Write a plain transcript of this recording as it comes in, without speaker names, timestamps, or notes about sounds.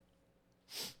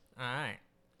All right.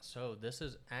 So this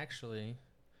is actually,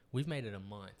 we've made it a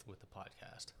month with the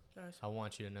podcast. Nice. I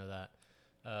want you to know that.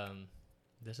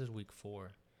 This is week 4.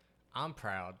 I'm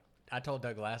proud. I told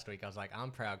Doug last week, I was like,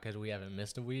 I'm proud because we haven't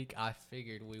missed a week. I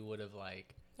figured we would have,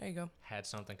 there you go. had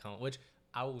something come, which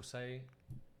I will say,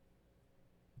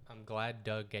 I'm glad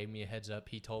Doug gave me a heads up.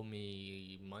 He told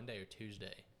me Monday or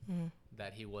Tuesday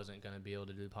that he wasn't going to be able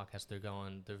to do the podcast.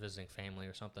 They're visiting family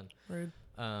or something. Rude.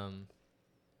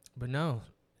 But no,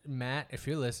 Matt, if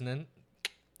you're listening,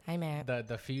 Hey, Matt.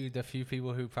 the few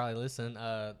people who probably listen,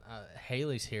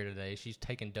 Hailey's here today. She's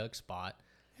taking Doug's spot.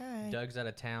 Hi. Doug's out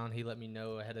of town. He let me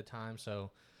know ahead of time,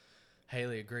 so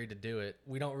Hailey agreed to do it.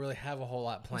 We don't really have a whole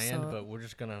lot planned, but we're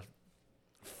just gonna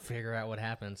figure out what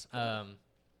happens.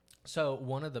 So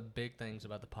one of the big things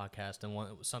about the podcast,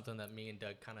 and something that me and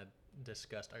Doug kind of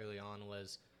discussed early on,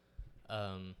 was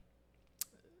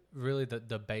really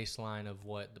the baseline of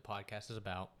what the podcast is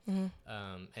about.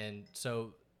 And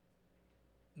so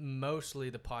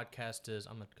mostly the podcast is,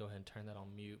 I'm going to go ahead and turn that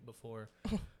on mute before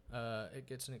it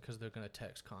gets in it because they're going to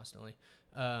text constantly.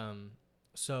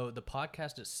 So the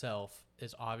podcast itself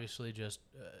is obviously just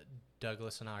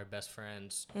Douglas and I are best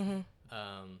friends.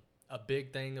 A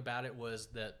big thing about it was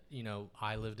that,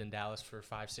 I lived in Dallas for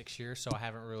 5-6 years, so we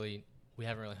haven't really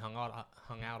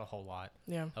hung out a whole lot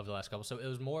over the last couple. So it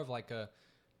was more of like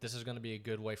this is going to be a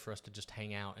good way for us to just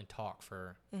hang out and talk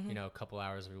for, a couple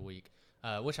hours every week,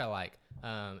 which I like.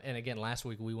 And again, last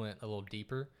week we went a little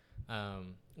deeper,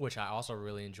 which I also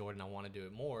really enjoyed, and I want to do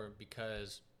it more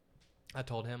because I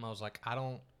told him, I was like, I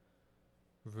don't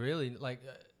really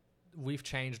we've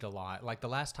changed a lot. Like the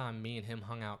last time me and him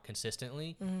hung out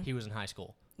consistently, he was in high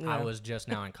school. I was just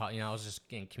now in college. I was just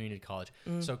in community college.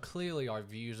 So clearly our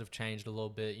views have changed a little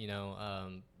bit.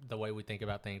 The way we think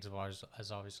about things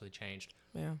has obviously changed.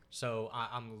 Yeah. So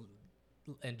I'm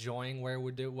enjoying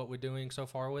what we're doing so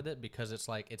far with it, because it's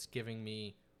like it's giving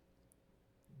me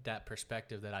that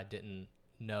perspective that I didn't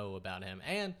know about him.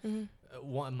 And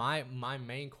my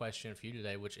main question for you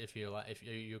today, which if you're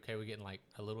okay with getting like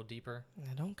a little deeper,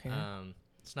 I don't care.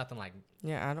 it's nothing like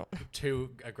I don't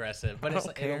too aggressive, but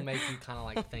it'll make you kind of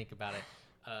like think about it.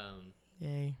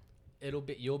 Yay.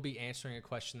 You'll be answering a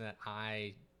question that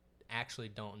I actually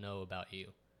don't know about you.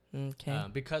 Okay.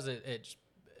 Because I'm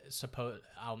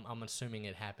assuming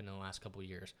it happened in the last couple of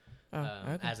years,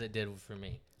 okay. as it did for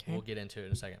me. Okay. We'll get into it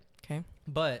in a second. Okay.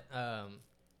 But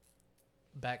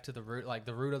back to the root,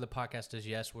 the root of the podcast is,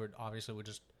 yes, we're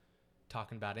just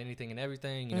talking about anything and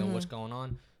everything, what's going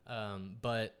on.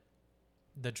 But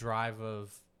the drive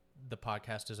of the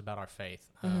podcast is about our faith,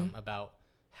 about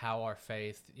how our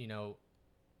faith,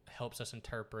 helps us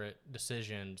interpret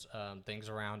decisions, things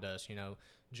around us,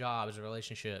 jobs,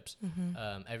 relationships,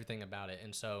 everything about it.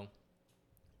 And so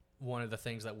one of the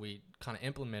things that we kind of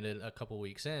implemented a couple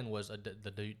weeks in was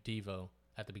the Devo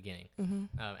at the beginning.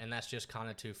 And that's just kind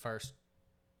of to first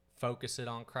focus it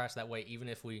on Christ. That way, even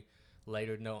if we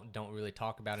later don't really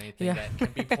talk about anything that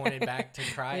can be pointed back to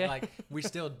Christ, we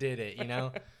still did it,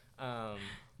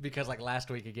 because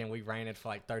last week again we ranted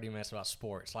for 30 minutes about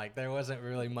sports. There wasn't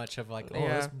really much of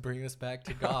let's bring this back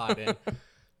to God. And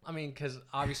I mean, because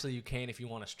obviously you can if you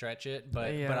want to stretch it, but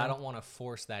I don't want to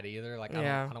force that either. I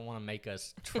don't want to make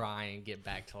us try and get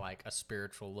back to a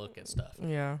spiritual look at stuff.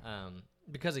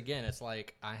 Because again, it's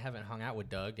I haven't hung out with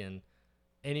Doug, and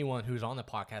anyone who's on the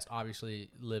podcast obviously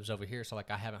lives over here, so I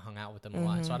haven't hung out with them a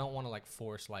lot, so I don't want to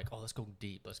force let's go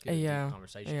deep, let's get a deep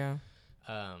conversation.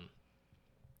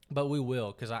 But we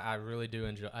will, because I really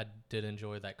did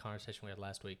enjoy that conversation we had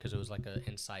last week, because it was an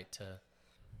insight to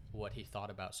what he thought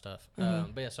about stuff.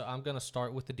 But so I'm gonna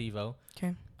start with the Devo,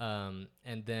 Okay.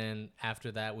 and then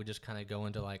after that we just kind of go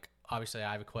into obviously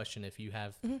I have a question. If you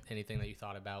have anything that you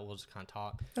thought about, we'll just kind of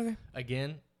talk. Okay.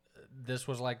 Again, this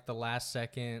was the last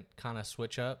second kind of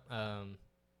switch up.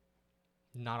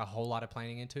 Not a whole lot of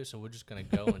planning into it, so we're just going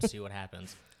to go and see what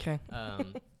happens. Okay.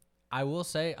 I will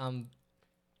say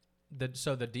the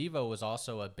Devo was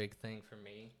also a big thing for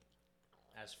me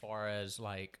as far as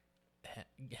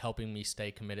helping me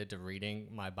stay committed to reading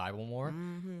my Bible more.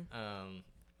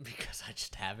 Because I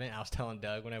just haven't. I was telling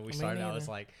Doug whenever we started, I was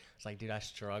like, dude, I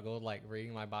struggled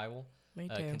reading my Bible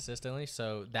consistently.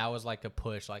 So that was a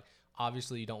push.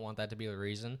 Obviously you don't want that to be the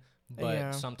reason,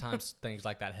 but sometimes things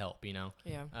like that help,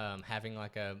 having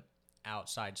a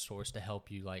outside source to help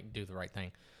you do the right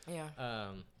thing.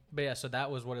 But so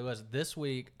that was what it was. This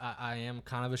week I am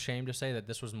kind of ashamed to say that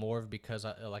this was more of because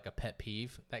a pet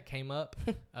peeve that came up.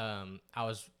 I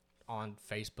was on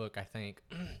Facebook, I think,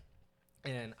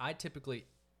 and I typically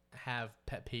have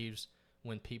pet peeves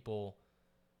when people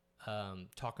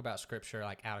talk about scripture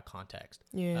like out of context.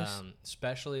 Yes.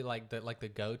 Especially like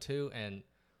the go-to, and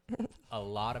a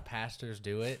lot of pastors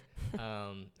do it.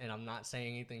 And I'm not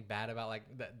saying anything bad about like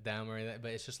them or anything,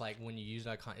 but it's just like when you use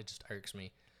that, it just irks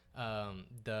me.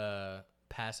 The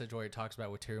passage where it talks about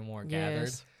where two or more gathered,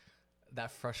 Yes.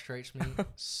 that frustrates me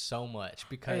so much,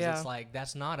 because it's like,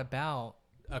 that's not about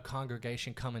a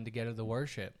congregation coming together to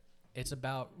worship. It's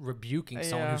about rebuking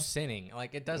someone who's sinning.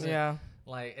 Like, it doesn't,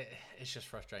 like, it's just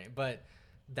frustrating. But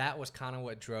that was kind of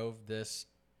what drove this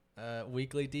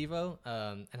weekly Devo.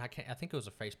 And I think it was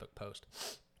a Facebook post.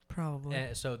 Probably.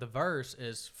 And so the verse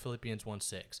is Philippians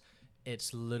 1:6.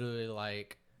 It's literally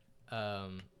like,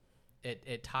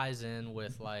 it ties in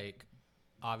with, like,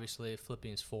 obviously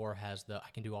Philippians 4 has the, I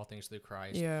can do all things through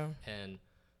Christ. Yeah. And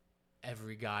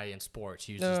every guy in sports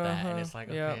uses that, and it's like,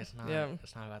 okay, it's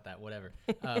not about that, whatever.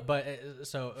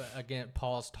 So again,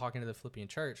 Paul's talking to the Philippian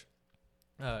church,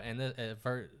 and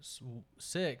verse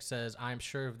 6 says, "I am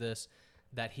sure of this,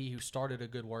 that he who started a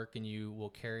good work in you will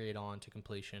carry it on to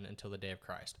completion until the day of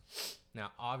Christ."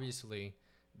 Now, obviously,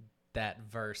 that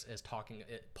verse is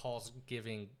Paul's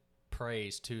giving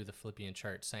praise to the Philippian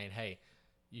church, saying, "Hey,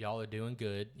 y'all are doing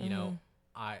good, you know."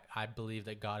 I believe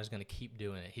that God is going to keep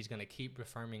doing it. He's going to keep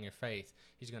affirming your faith.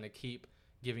 He's going to keep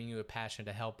giving you a passion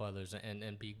to help others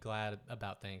and be glad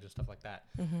about things and stuff like that.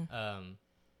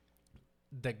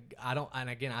 I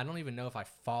don't even know if I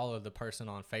follow the person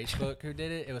on Facebook who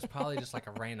did it. It was probably just like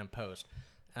a random post.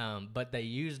 But they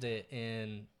used it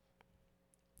in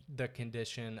the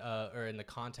condition or in the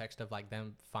context of like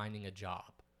them finding a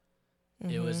job.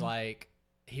 It was like,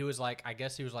 he was like, I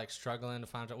guess he was like struggling to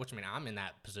find a job, which, I mean, I'm in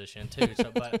that position too.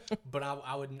 So, but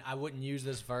I wouldn't use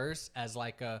this verse as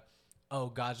like oh,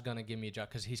 God's gonna give me a job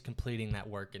because He's completing that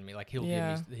work in me. Like he'll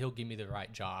give me the right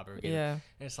job or and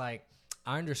it's like,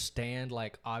 I understand,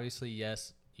 like, obviously,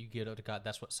 yes, you give it to God.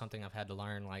 That's something I've had to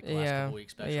learn like the last couple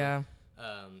weeks, especially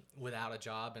without a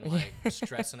job and like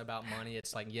stressing about money.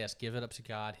 It's like, yes, give it up to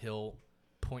God. He'll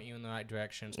point you in the right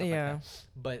direction, stuff like that.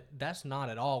 But that's not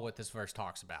at all what this verse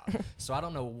talks about. So I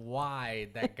don't know why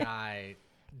that guy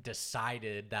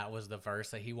decided that was the verse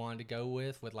that he wanted to go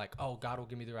with like, oh, God will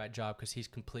give me the right job because He's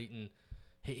completing,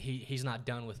 he's not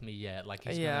done with me yet, like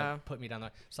He's gonna put me down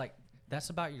there. It's like, that's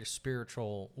about your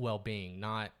spiritual well-being,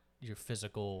 not your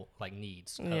physical like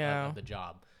needs of the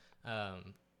job.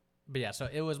 But yeah, so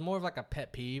it was more of like a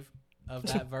pet peeve of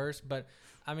that verse. But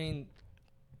I mean,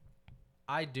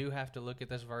 I do have to look at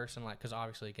this verse and like, because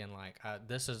obviously, again, like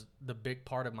this is the big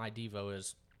part of my Devo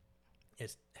is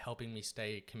helping me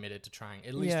stay committed to trying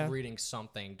at least reading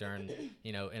something during,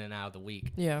 in and out of the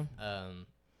week. Yeah.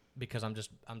 Because I'm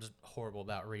just horrible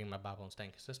about reading my Bible and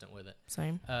staying consistent with it.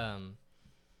 Same.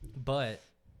 But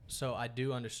so I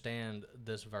do understand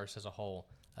this verse as a whole,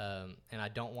 and I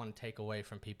don't want to take away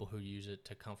from people who use it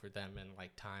to comfort them in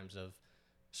like times of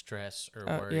stress or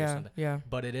worry or something. Yeah.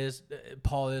 But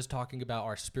Paul is talking about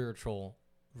our spiritual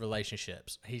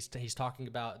relationships. He's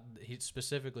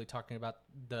specifically talking about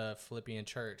the Philippian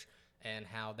church and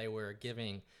how they were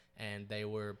giving and they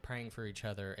were praying for each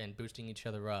other and boosting each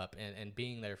other up and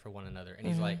being there for one another. And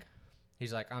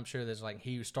he's like, I'm sure there's like,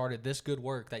 he who started this good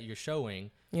work that you're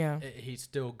showing, he's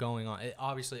still going on.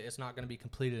 Obviously, it's not going to be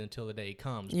completed until the day he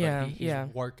comes, but he's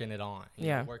working it on.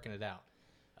 He's working it out.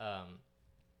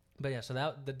 But yeah, so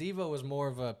the Devo was more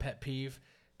of a pet peeve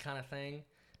kind of thing.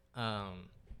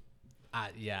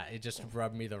 It just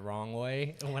rubbed me the wrong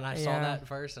way when I saw that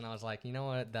verse, and I was like, you know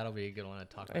what, that'll be a good one to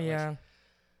talk about. Yeah,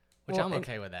 which I'm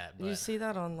okay with that. But. You see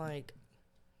that on like,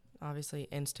 obviously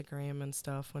Instagram and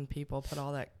stuff when people put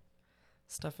all that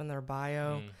stuff in their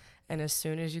bio, and as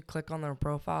soon as you click on their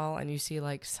profile and you see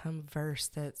like some verse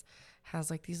that has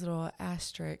like these little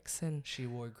asterisks and she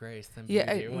wore grace, then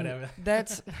beauty, or whatever.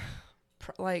 That's.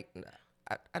 Like,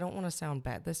 I don't want to sound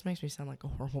bad. This makes me sound like a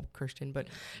horrible Christian, but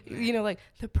like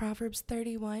the Proverbs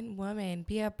 31 woman,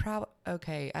 be a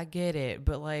okay, I get it,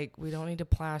 but like we don't need to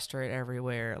plaster it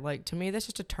everywhere. Like, to me, that's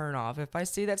just a turn off. If I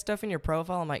see that stuff in your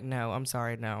profile, I'm like, no, I'm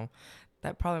sorry, no.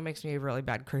 That probably makes me a really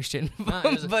bad Christian.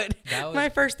 But my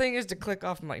first thing is to click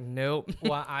off. I'm like, nope.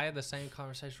 Well, I had the same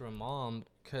conversation with Mom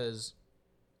because,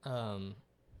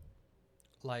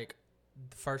 like,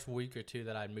 the first week or two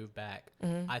that I'd moved back,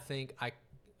 I think I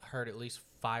heard at least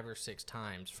 5 or 6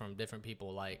 times from different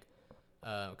people, like,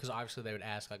 because obviously they would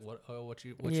ask, like, what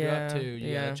you up to?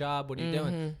 You got a job? What are you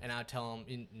doing? And I'd tell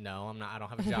them, no, I'm not. I don't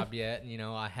have a job yet. And,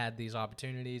 I had these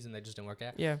opportunities and they just didn't work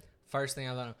out. Yeah. First thing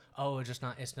I thought,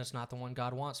 it's just not the one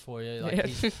God wants for you. Like,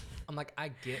 I'm like, I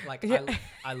get, like,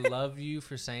 I love you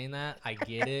for saying that. I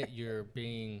get it. You're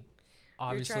being.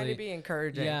 Obviously, you're trying to be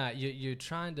encouraging. Yeah, you're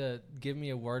trying to give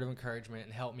me a word of encouragement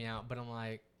and help me out, but I'm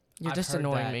like, You're I've just heard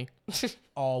annoying that me.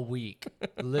 all week,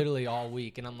 literally all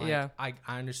week. And I'm like, Yeah. I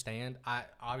understand.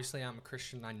 Obviously I'm a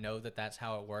Christian. I know that that's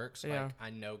how it works. Yeah. Like I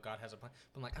know God has a plan,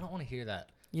 but I'm like, I don't want to hear that.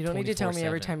 You don't need to tell me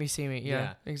every 24/7. time you see me.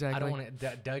 Yeah, exactly. I don't want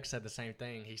to. Doug said the same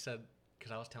thing. He said,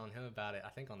 because I was telling him about it, I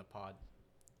think on the pod.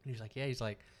 And he's like, yeah, he's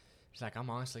like, I'm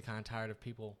honestly kind of tired of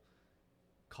people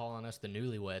calling us the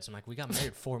newlyweds. I'm like, we got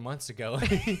married 4 months ago.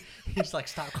 He's like,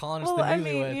 stop calling us the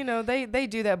newlyweds. I mean, they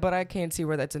do that, but I can't see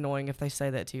where that's annoying if they say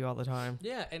that to you all the time.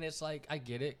 Yeah, and it's like, I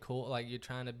get it, cool. Like, you're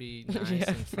trying to be nice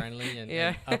and friendly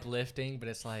and uplifting, but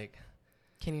it's like,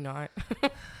 can you not?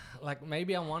 like,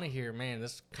 maybe I want to hear, man,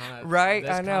 this kind of right.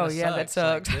 I know. Yeah, that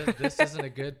sucks. Like, this isn't a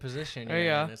good position.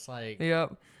 Yeah, and it's like,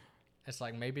 yep. It's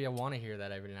like maybe I want to hear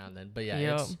that every now and then, but yeah,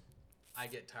 yep. I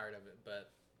get tired of it.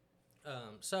 But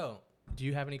so, do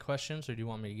you have any questions, or do you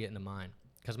want me to get into mine?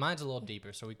 Because mine's a little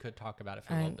deeper, so we could talk about it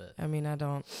for a little bit. I mean, I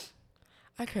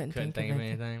couldn't think of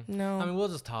anything. No. I mean, we'll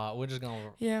just talk. We're just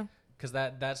gonna. Yeah. Because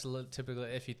that's typically,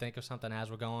 if you think of something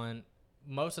as we're going,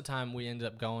 most of the time we end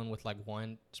up going with like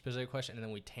one specific question, and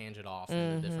then we tangent off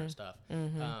into different stuff.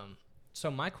 Mm-hmm. So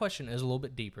my question is a little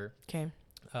bit deeper. Okay.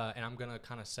 And I'm gonna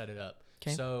kind of set it up.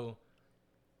 Okay. So,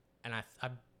 and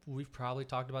we've probably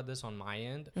talked about this on my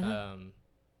end. Mm-hmm.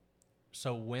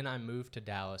 So when I moved to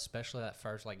Dallas, especially that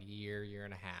first like year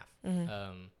and a half,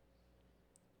 Mm-hmm.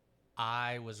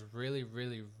 I was really,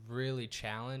 really, really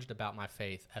challenged about my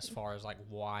faith as far as like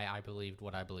why I believed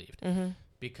what I believed. Mm-hmm.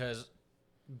 Because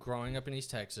growing up in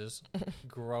East Texas,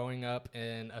 growing up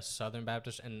in a Southern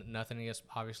Baptist, and nothing against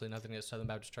Southern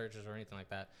Baptist churches or anything like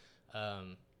that.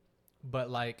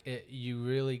 But like you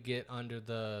really get under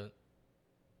the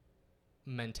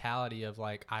mentality of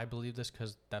like, I believe this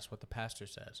because that's what the pastor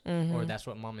says, mm-hmm. or that's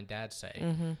what mom and dad say.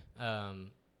 Mm-hmm.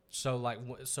 So like,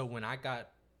 so when I got,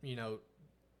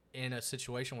 in a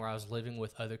situation where I was living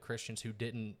with other Christians who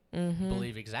didn't mm-hmm.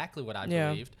 believe exactly what I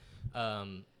believed,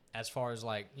 as far as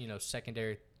like,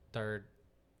 secondary, third,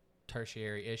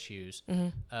 tertiary issues,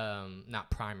 mm-hmm.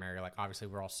 Not primary, like obviously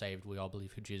we're all saved, we all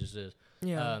believe who Jesus is,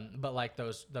 but like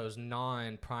those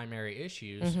non-primary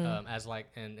issues, mm-hmm. as like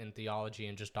in theology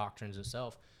and just doctrines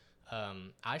itself,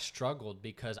 I struggled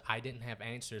because I didn't have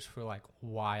answers for like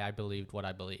why I believed what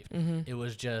I believed. Mm-hmm. It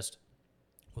was just,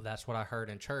 well, that's what I heard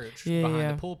in church behind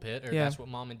the pulpit, or that's what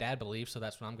mom and dad believe, so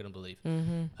that's what I'm going to believe.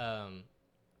 Mm-hmm.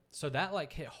 So that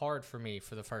like hit hard for me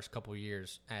for the first couple of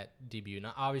years at DBU.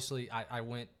 Now, obviously, I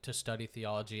went to study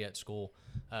theology at school,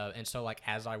 and so like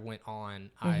as I went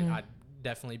on, mm-hmm. I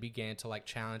definitely began to like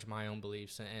challenge my own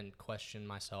beliefs and question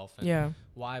myself and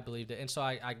why I believed it, and so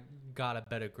I got a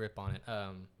better grip on it.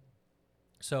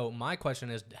 So my question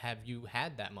is, have you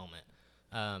had that moment?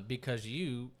 Because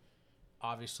you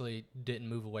obviously didn't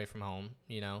move away from home,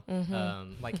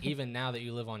 mm-hmm. like even now that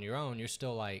you live on your own, you're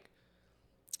still like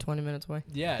 20 minutes away.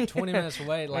 Yeah, 20 minutes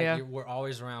away. Like we're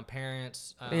always around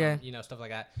parents, stuff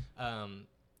like that. And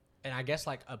I guess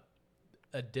like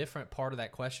a different part of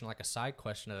that question, like a side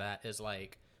question of that is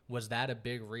like, was that a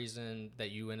big reason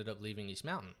that you ended up leaving East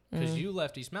Mountain? Because you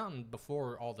left East Mountain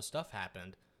before all the stuff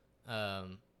happened,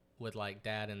 with like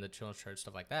dad and the children's church,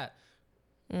 stuff like that.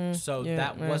 So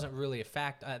that wasn't really a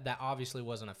fact. That obviously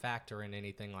wasn't a factor in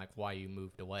anything like why you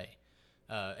moved away,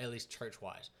 at least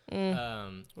church-wise.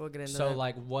 We'll get into so that.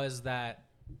 like, was that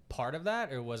part of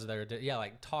that, or was there?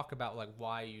 Like talk about like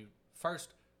why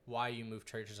you moved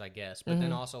churches, I guess. But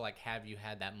then also like, have you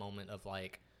had that moment of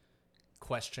like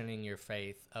questioning your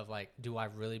faith of like, do I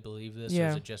really believe this, or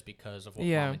is it just because of what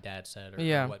mom and dad said,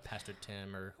 or what Pastor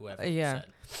Tim or whoever said?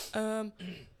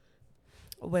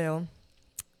 Well,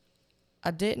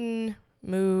 I didn't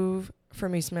move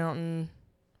from East Mountain.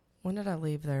 When did I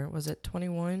leave there? Was it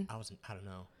 21? I don't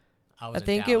know. I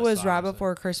think it was right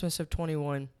before Christmas of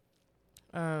 21.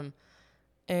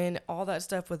 And all that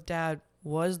stuff with Dad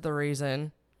was the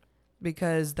reason,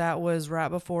 because that was right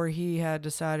before he had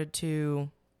decided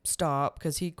to stop,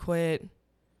 because he quit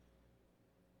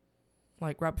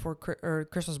like right before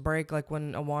Christmas break, like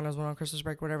when Awana's went on Christmas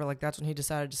break, whatever, like that's when he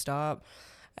decided to stop.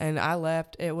 And I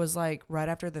left. It was like right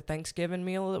after the Thanksgiving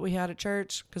meal that we had at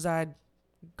church, because I'd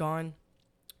gone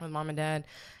with mom and dad,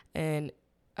 and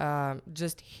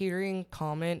just hearing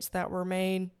comments that were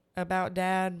made about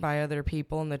Dad by other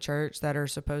people in the church that are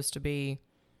supposed to be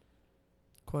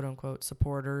quote unquote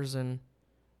supporters and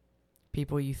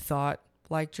people you thought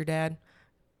liked your dad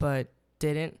but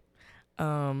didn't,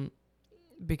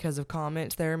 because of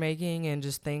comments they were making and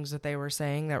just things that they were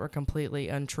saying that were completely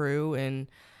untrue and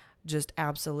just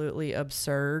absolutely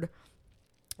absurd.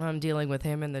 dealing with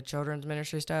him and the children's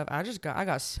ministry stuff, I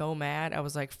got so mad. I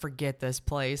was like, forget this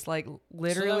place. Like,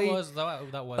 literally. So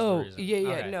that was the reason. Yeah.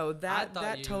 Okay. No,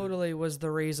 that totally was the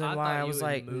reason why I was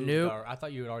like, nope. I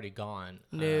thought you had already gone.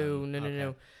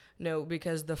 No,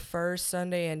 because the first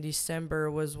Sunday in December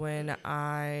was when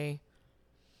I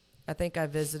think I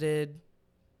visited.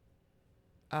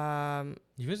 You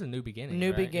visited New Beginnings.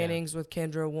 New Beginnings with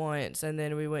Kendra once, and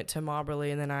then we went to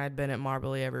Marbley, and then I had been at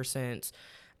Marbley ever since.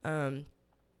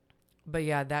 But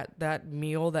yeah, that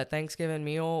meal, that Thanksgiving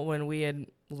meal, when we had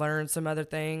learned some other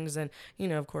things, and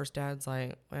of course, Dad's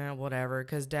like, well, whatever,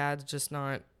 because Dad's just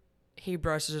not. He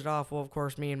brushes it off. Well, of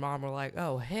course, me and Mom were like,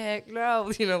 oh heck no,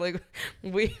 like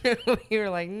we were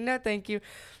like, no, thank you.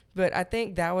 But I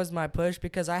think that was my push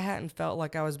because I hadn't felt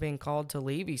like I was being called to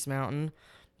leave East Mountain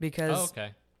because. Oh,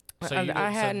 okay. So I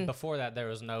hadn't. So before that, there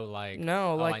was no like.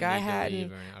 No, like I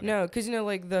hadn't. Okay. No, because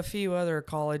like the few other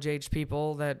college age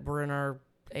people that were in our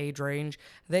age range,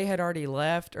 they had already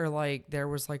left, or like there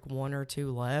was like one or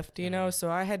two left. So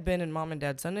I had been in Mom and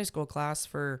Dad's Sunday school class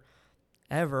for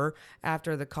ever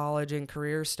after the college and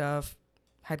career stuff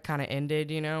had kind of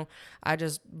ended. I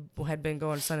just had been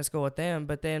going to Sunday school with them,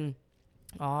 but then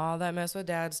all that mess with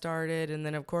Dad started, and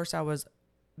then of course I was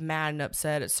mad and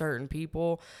upset at certain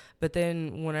people. But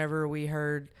then whenever we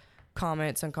heard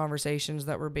comments and conversations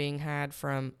that were being had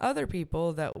from other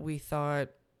people that we thought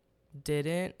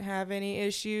didn't have any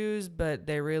issues, but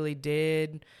they really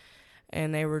did,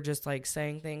 and they were just like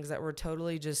saying things that were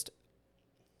totally just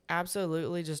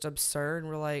absolutely just absurd,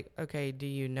 and we're like, okay, do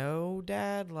you know,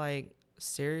 Dad? Like,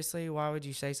 seriously, why would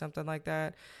you say something like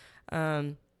that?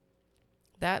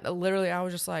 That literally, I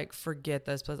was just like, forget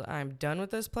this place. I'm done with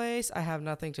this place. I have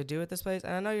nothing to do with this place.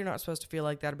 And I know you're not supposed to feel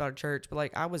like that about a church, but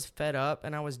like I was fed up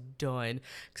and I was done.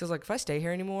 Because I was like, if I stay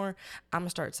here anymore, I'm going to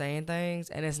start saying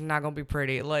things and it's not going to be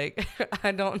pretty. Like,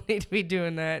 I don't need to be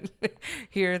doing that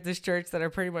here at this church that I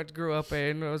pretty much grew up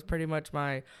in. It was pretty much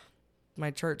my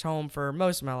church home for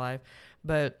most of my life.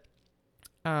 But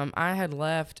I had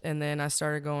left, and then I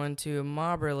started going to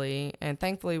Mobberly, and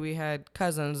thankfully we had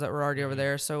cousins that were already over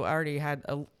there, so I already had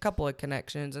a couple of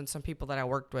connections and some people that I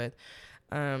worked with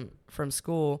from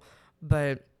school.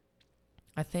 But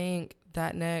I think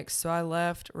so I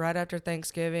left right after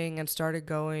Thanksgiving and started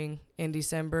going in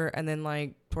December, and then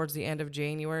like towards the end of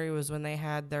January was when they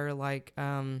had their like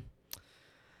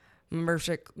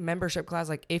membership class.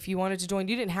 Like if you wanted to join,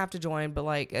 you didn't have to join, but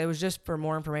like it was just for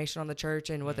more information on the church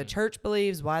and what the church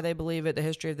believes, why they believe it, the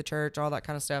history of the church, all that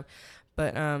kind of stuff.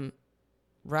 But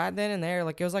right then and there,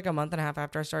 like it was like a month and a half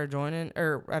after I started joining,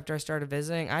 or after I started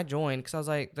visiting, I joined because I was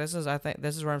like, I think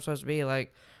this is where I'm supposed to be.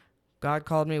 Like God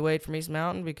called me away from East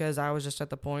Mountain because I was just at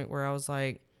the point where I was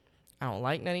like, I don't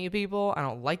like none of you people. I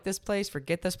don't like this place.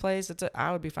 Forget this place.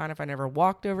 I would be fine if I never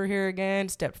walked over here again,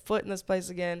 stepped foot in this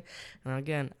place again. And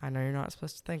again, I know you're not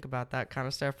supposed to think about that kind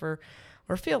of stuff or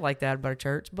feel like that about a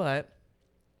church. But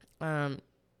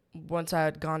once I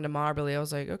had gone to Marbley, I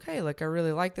was like, okay, like I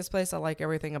really like this place. I like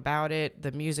everything about it,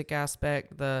 the music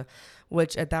aspect,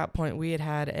 which at that point we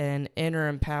had an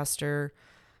interim pastor.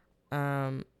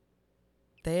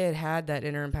 They had that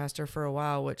interim pastor for a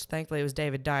while, which thankfully it was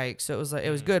David Dyke. So it was like,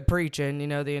 it was good preaching,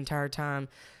 the entire time.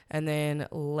 And then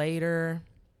later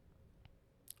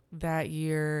that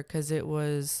year, because it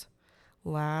was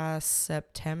last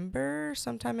September,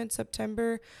 sometime in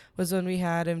September, was when we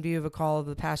had him do a call of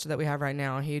the pastor that we have right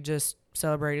now. He just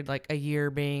celebrated like a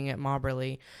year being at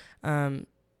Mobberly. And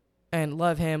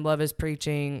love him, love his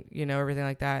preaching, everything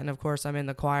like that. And of course I'm in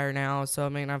the choir now. So, I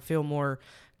mean, I feel more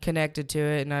connected to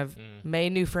it, and I've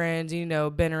made new friends,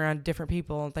 been around different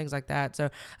people and things like that.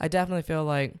 So I definitely feel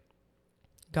like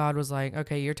God was like,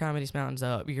 okay, your time at East Mountain's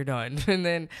up, you're done. And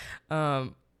then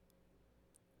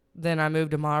I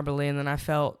moved to Marbley, and then I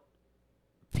felt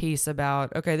peace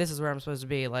about, okay, this is where I'm supposed to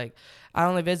be. Like I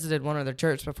only visited one other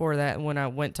church before that when I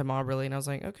went to Marbley, and I was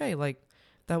like, okay, like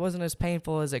that wasn't as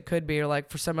painful as it could be, or like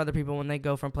for some other people when they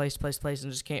go from place to place to place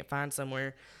and just can't find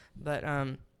somewhere. But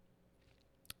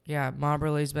yeah,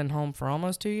 Mobberly's been home for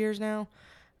almost 2 years now.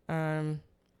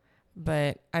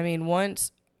 But I mean, when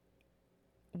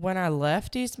I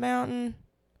left East Mountain,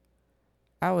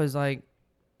 I was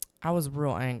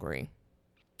real angry.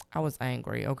 I was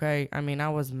angry, okay? I mean, I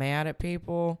was mad at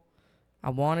people. I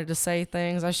wanted to say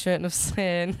things I shouldn't have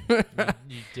said.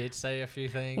 You did say a few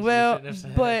things well, you shouldn't have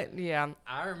said. But yeah.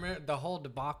 I remember the whole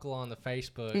debacle on the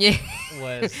Facebook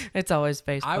was... It's always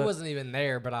Facebook. I wasn't even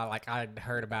there, but I'd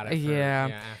heard about it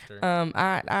after.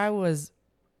 I was...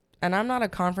 And I'm not a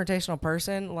confrontational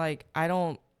person. Like,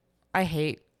 I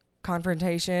hate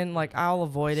confrontation. Like, I'll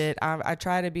avoid it. I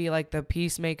try to be like the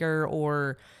peacemaker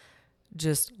or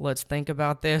just let's think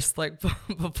about this like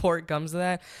before it comes to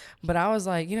that. But I was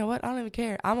like, you know what? I don't even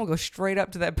care. I'm gonna go straight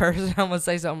up to that person. I'm gonna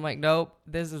say something like, nope,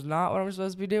 this is not what I'm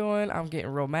supposed to be doing. I'm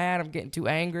getting real mad. I'm getting too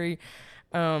angry.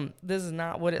 This is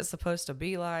not what it's supposed to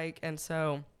be like. And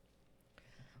so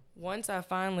once I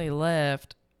finally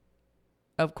left,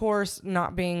 of course,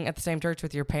 not being at the same church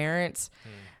with your parents,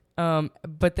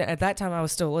 but at that time I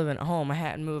was still living at home. I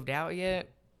hadn't moved out yet.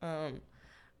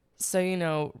 So, you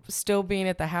know, still being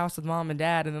at the house with mom and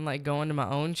dad and then like going to my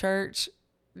own church,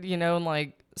 you know, and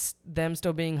like them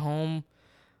still being home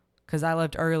because I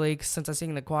left early since I sing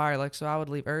in the choir, like, so I would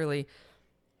leave early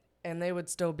and they would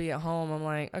still be at home. I'm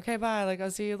like, okay, bye. Like, I'll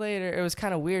see you later. It was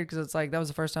kind of weird because it's like that was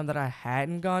the first time that I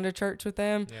hadn't gone to church with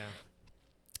them.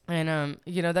 Yeah. And,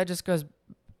 you know, that just goes,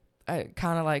 it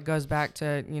kind of like goes back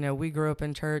to, you know, we grew up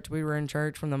in church. We were in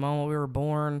church from the moment we were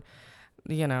born,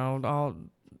 you know, all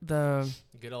the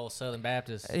good old Southern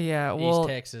Baptist. Yeah. Well, East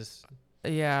Texas.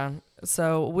 Yeah.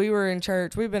 So we were in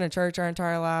church. We've been in church our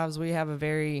entire lives. We have a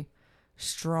very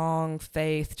strong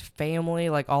faith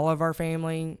family. Like all of our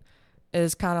family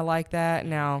is kind of like that.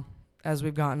 Now, as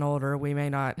we've gotten older, we may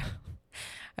not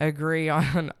agree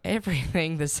on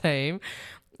everything the same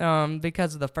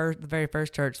because of the very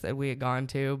first church that we had gone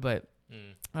to. But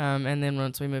and then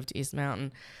once we moved to East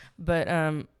Mountain,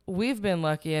 but we've been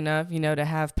lucky enough, you know, to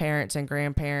have parents and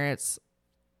grandparents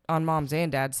on mom's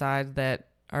and dad's side that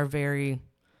are very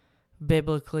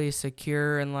biblically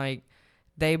secure and like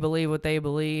they believe what they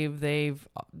believe. They've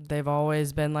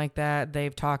always been like that.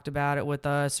 They've talked about it with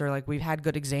us, or like we've had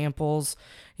good examples,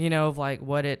 you know, of like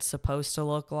what it's supposed to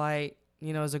look like,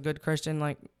 you know, as a good Christian.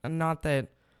 Like, not that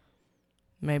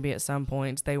maybe at some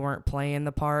points they weren't playing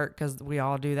the part, because we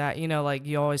all do that, you know, like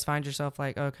you always find yourself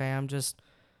like, okay, I'm just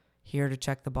here to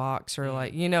check the box, or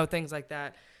like, you know, things like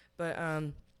that. But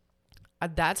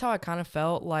that's how I kind of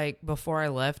felt like before I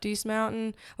left East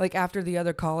Mountain, like after the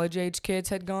other college age kids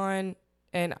had gone.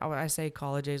 And I say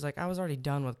college age, like I was already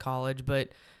done with college, but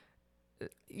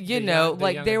you know,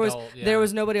 like there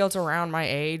was nobody else around my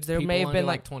age. There may have been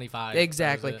like 25.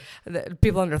 Exactly.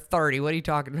 People under 30. What are you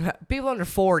talking about? People under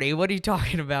 40. What are you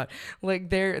talking about? Like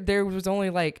there was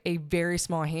only like a very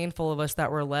small handful of us that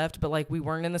were left, but like we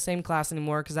weren't in the same class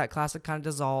anymore because that class had kind of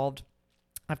dissolved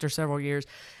after several years.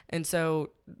 And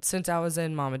so since I was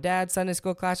in mom and dad's Sunday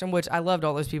school classroom, which I loved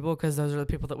all those people because those are the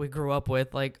people that we grew up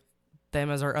with, like them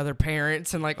as our other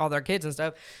parents and like all their kids and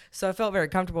stuff. So I felt very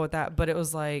comfortable with that. But it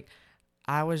was like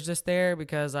I was just there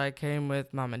because I came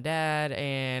with mom and dad,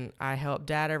 and I helped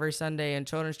dad every Sunday in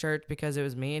children's church because it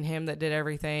was me and him that did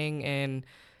everything. And,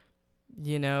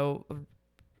 you know,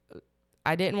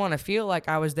 I didn't want to feel like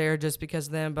I was there just because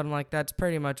of them, but I'm like, that's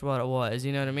pretty much what it was.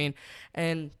 You know what I mean?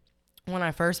 And when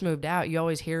I first moved out, you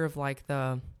always hear of like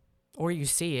or you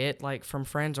see it like from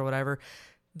friends or whatever,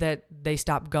 that they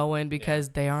stop going because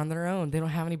they are on their own. They don't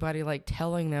have anybody like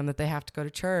telling them that they have to go to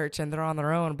church and they're on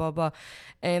their own, blah, blah.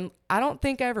 And I don't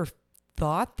think I ever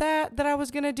thought that I was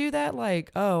going to do that.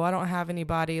 Like, oh, I don't have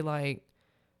anybody like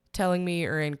telling me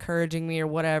or encouraging me or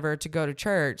whatever to go to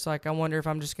church. Like, I wonder if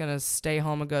I'm just going to stay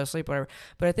home and go to sleep, whatever.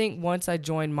 But I think once I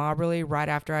joined Moberly right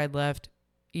after I'd left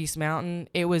East Mountain,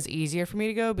 it was easier for me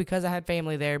to go because I had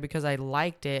family there, because I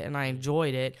liked it and I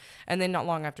enjoyed it. And then not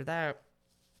long after that,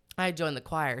 I joined the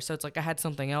choir. So it's like I had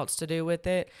something else to do with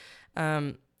it.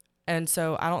 And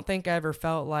so I don't think I ever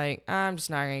felt like I'm just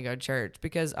not going to go to church,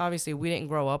 because obviously we didn't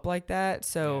grow up like that.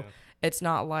 So it's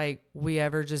not like we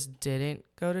ever just didn't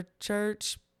go to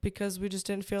church because we just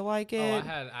didn't feel like it.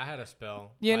 Oh, I had a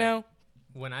spell. You know?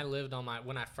 When I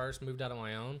first moved out on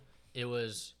my own,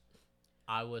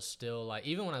 I was still like,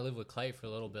 even when I lived with Clay for a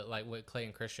little bit, like with Clay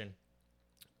and Christian,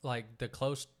 like the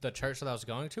church that I was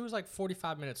going to was like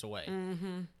 45 minutes away.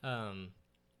 Mm-hmm.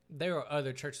 There were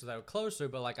other churches that were closer,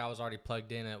 but like I was already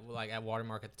plugged in at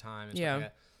Watermark at the time. And stuff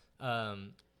like that.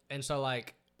 And so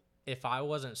like if I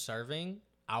wasn't serving,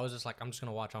 I was just like, I'm just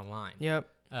gonna watch online. Yep.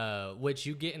 Which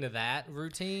you get into that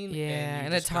routine. Yeah,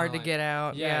 and it's hard to get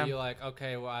out. Yeah, you're like,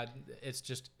 okay, well, it's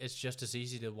just as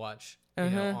easy to watch, you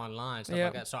know, online, stuff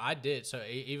like that. So I did. So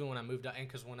even when I moved out, and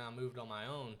because when I moved on my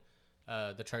own,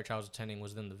 the church I was attending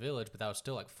was in the village, but that was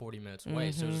still like 40 minutes away.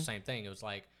 Mm-hmm. So it was the same thing. It was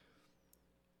like,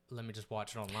 let me just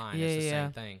watch it online. Yeah, it's the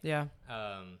same thing. Yeah.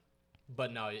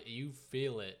 But no, you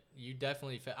feel it. You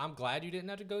definitely feel. I'm glad you didn't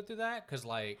have to go through that, because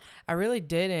like I really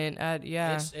didn't.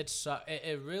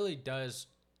 It really does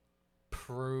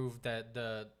prove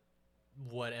that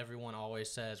what everyone always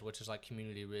says, which is like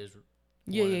community is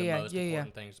one of the most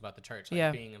important things about the church,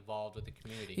 like being involved with the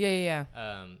community.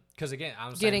 Because again,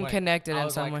 I'm getting connected in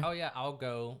some way. Oh yeah, I'll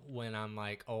go when I'm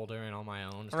like older and on my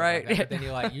own, and stuff like that. But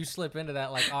then you slip into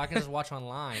that, like, oh, I can just watch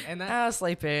online, and that I'll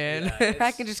sleep in.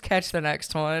 I can just catch the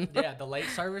next one. Yeah, the late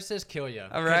services kill you.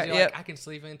 All right. Like, I can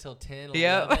sleep in until 10,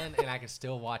 11, and I can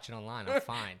still watch it online. I'm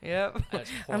fine.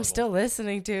 I'm still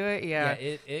listening to it. Yeah.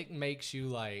 It makes you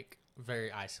like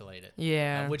very isolated.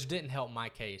 Which didn't help my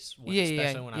case,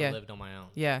 especially when I lived on my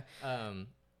own.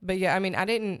 But yeah, I mean, I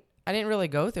didn't really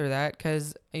go through that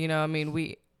because, you know, I mean,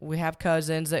 we have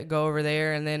cousins that go over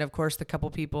there, and then of course the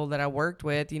couple people that I worked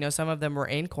with, you know, some of them were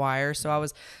in choir, so I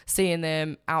was seeing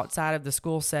them outside of the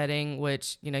school setting,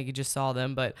 which, you know, you just saw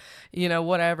them, but, you know,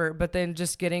 whatever. But then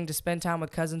just getting to spend time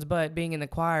with cousins, but being in the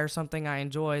choir, something I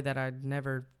enjoy that I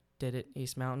never did at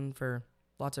East Mountain for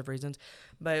lots of reasons.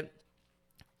 But,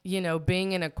 you know,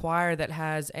 being in a choir that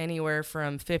has anywhere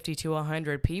from 50 to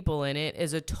 100 people in it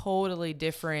is a totally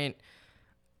different,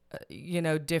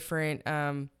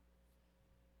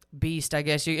 beast, I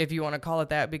guess, if you want to call it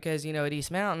that, because, you know, at East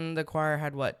Mountain, the choir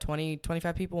had 20,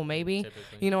 25 people maybe,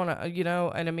 typically.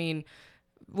 And I mean,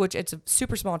 which it's a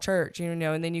super small church, you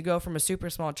know, and then you go from a super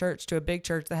small church to a big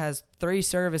church that has 3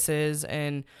 services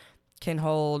and can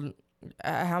hold,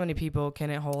 how many people can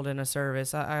it hold in a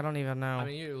service? I don't even know. I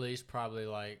mean, you're at least probably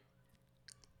like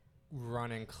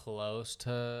running close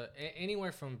to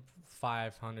anywhere from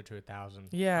 500 to 1,000.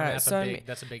 Yeah, I mean,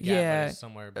 that's a big gap,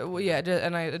 somewhere.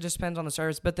 It just depends on the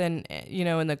service. But then, you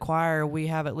know, in the choir, we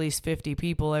have at least 50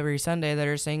 people every Sunday that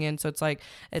are singing. So it's like,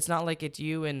 it's not like it's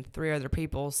you and 3 other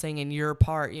people singing your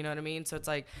part. You know what I mean? So it's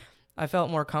like, I felt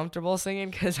more comfortable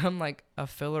singing because I'm like a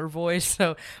filler voice.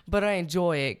 So, but I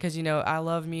enjoy it because, you know, I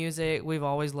love music. We've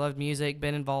always loved music,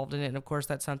 been involved in it, and of course,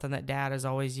 that's something that Dad has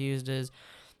always used as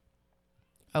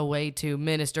a way to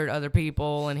minister to other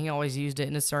people, and he always used it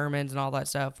in his sermons and all that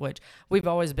stuff, which we've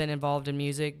always been involved in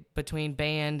music between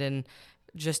band and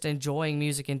just enjoying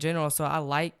music in general. So I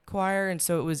like choir, and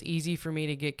so it was easy for me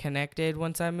to get connected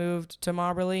once I moved to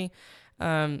Mobberly.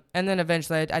 And then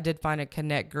eventually I did find a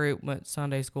connect group with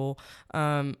Sunday school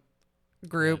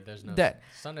group.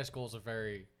 Sunday schools are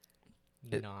very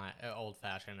not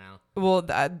old-fashioned now. Well,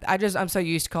 I'm so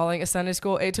used to calling it Sunday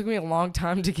school. It took me a long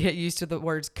time to get used to the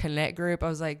words connect group. I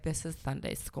was like, this is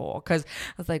Sunday school, because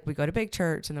I was like, we go to big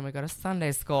church and then we go to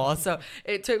Sunday school. So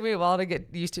it took me a while to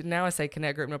get used to. Now I say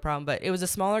connect group, no problem. But it was a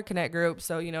smaller connect group,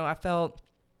 so, you know, I felt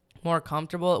more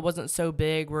comfortable. It wasn't so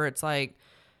big where it's like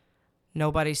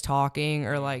nobody's talking,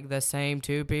 or like the same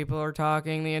 2 people are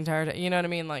talking the entire time. You know what I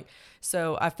mean? Like,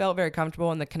 so I felt very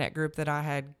comfortable in the connect group that I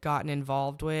had gotten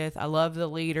involved with. I love the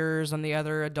leaders and the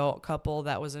other adult couple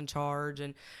that was in charge,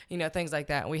 and, you know, things like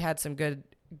that. We had some good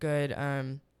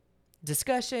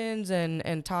discussions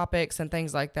and topics and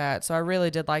things like that. So I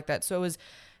really did like that. So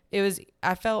it was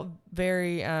I felt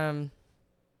very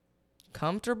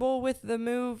comfortable with the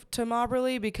move to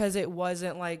Mobberly, because it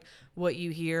wasn't like what you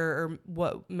hear or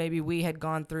what maybe we had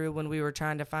gone through when we were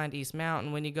trying to find East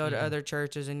Mountain, when you go to other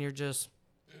churches and you're just,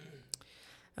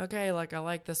 okay, like, I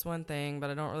like this one thing, but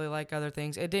I don't really like other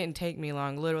things. It didn't take me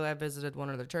long. Literally, I visited one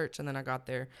other church and then I got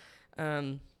there.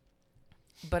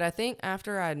 But I think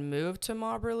after I'd moved to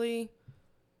Mobberly,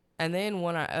 and then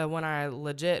when I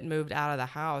legit moved out of the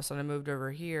house and I moved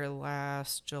over here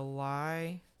last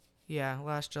July. Yeah,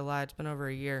 last July. It's been over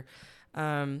a year.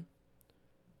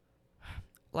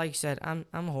 Like you said, I'm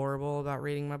horrible about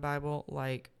reading my Bible.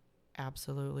 Like,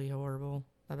 absolutely horrible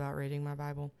about reading my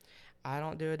Bible. I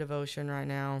don't do a devotion right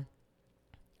now.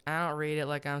 I don't read it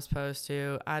like I'm supposed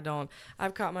to.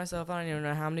 I've caught myself, I don't even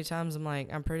know how many times I'm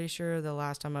like, I'm pretty sure the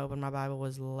last time I opened my Bible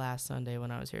was last Sunday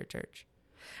when I was here at church.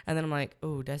 And then I'm like,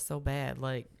 oh, that's so bad.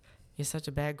 Like, you're such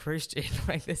a bad Christian.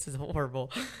 Like, this is horrible.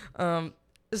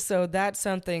 So that's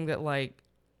something that, like,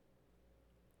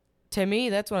 to me,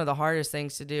 that's one of the hardest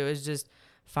things to do, is just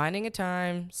finding a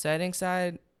time, setting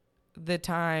aside the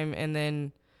time, and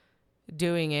then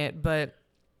doing it. But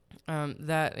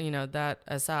that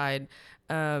aside,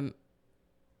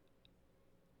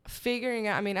 figuring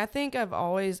out, I mean, I think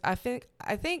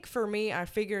for me, I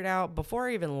figured out before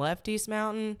I even left East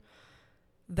Mountain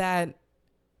that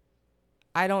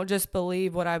I don't just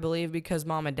believe what I believe because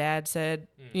mom and dad said,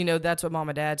 you know, that's what mom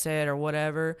and dad said or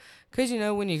whatever. Because, you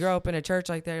know, when you grow up in a church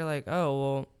like that, you're like, oh,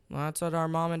 well, that's what our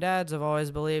mom and dads have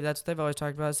always believed. That's what they've always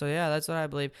talked about. So, yeah, that's what I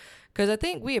believe. Because I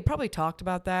think we had probably talked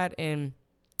about that in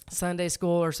Sunday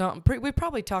school or something. We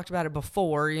probably talked about it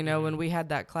before, you know, when we had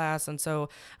that class. And so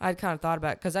I'd kind of thought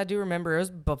about it, because I do remember it was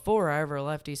before I ever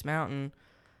left East Mountain.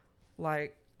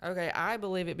 Like, okay, I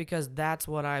believe it because that's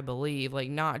what I believe. Like,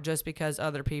 not just because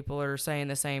other people are saying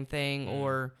the same thing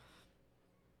or,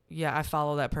 yeah, I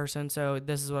follow that person, so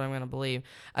this is what I'm going to believe.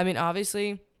 I mean,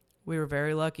 obviously, we were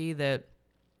very lucky that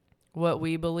what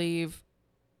we believe,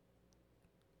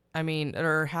 I mean,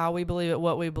 or how we believe it,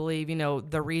 what we believe, you know,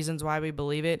 the reasons why we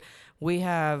believe it. We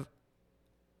have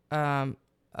a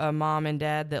mom and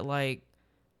dad that, like,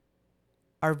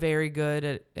 are very good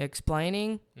at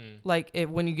explaining. Like,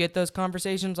 when you get those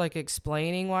conversations, like,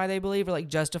 explaining why they believe or, like,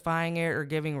 justifying it or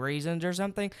giving reasons or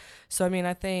something. So, I mean,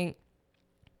 I think,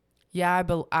 yeah,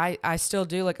 I still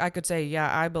do. Like, I could say,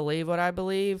 yeah, I believe what I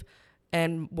believe,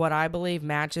 and what I believe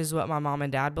matches what my mom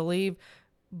and dad believe,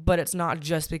 but it's not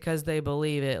just because they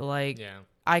believe it. Like, Yeah.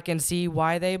 I can see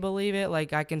why they believe it.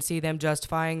 Like, I can see them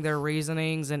justifying their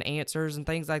reasonings and answers and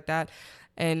things like that.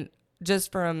 And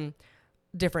just from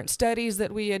different studies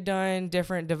that we had done,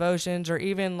 different devotions, or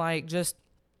even like just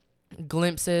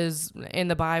glimpses in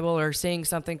the Bible or seeing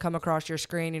something come across your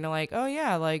screen, you know, like, oh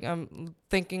yeah, like I'm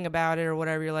thinking about it or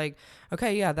whatever. You're like,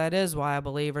 okay, yeah, that is why I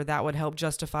believe, or that would help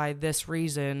justify this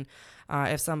reason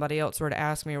if somebody else were to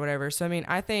ask me or whatever. So, I mean,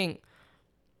 I think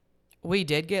we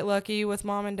did get lucky with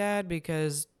mom and dad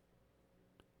because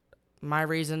my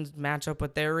reasons match up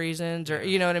with their reasons, or,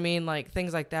 you know what I mean? Like,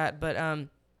 things like that. But,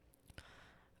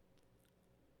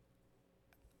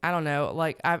 I don't know.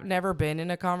 Like, I've never been in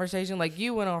a conversation. Like,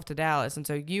 you went off to Dallas, and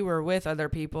so you were with other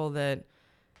people that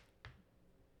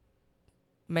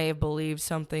may have believed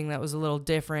something that was a little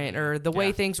different, or the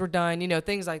way things were done, you know,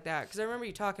 things like that. Because I remember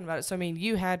you talking about it. So, I mean,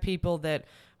 you had people that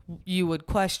you would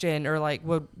question, or like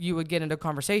you would get into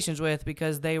conversations with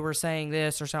because they were saying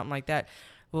this or something like that.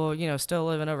 Well, you know, still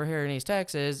living over here in East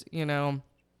Texas, you know,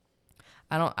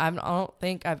 I don't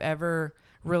think I've ever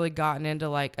really gotten into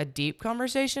like a deep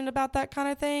conversation about that kind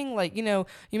of thing. Like, you know,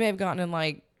 you may have gotten in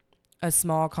like a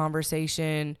small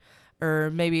conversation,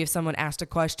 or maybe if someone asked a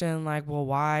question like, well,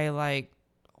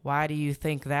 why do you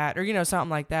think that? Or, you know, something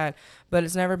like that. But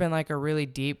it's never been like a really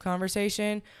deep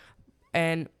conversation.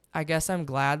 And I guess I'm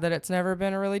glad that it's never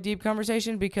been a really deep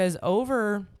conversation, because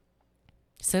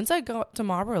since I got to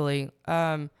Moberly,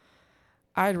 I'd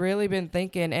really been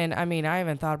thinking, and I mean, I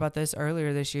even thought about this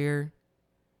earlier this year.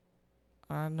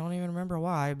 I don't even remember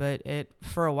why, but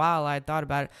for a while I thought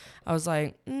about it. I was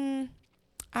like,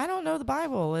 I don't know the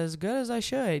Bible as good as I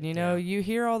should. You know, you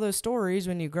hear all those stories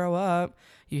when you grow up.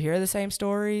 You hear the same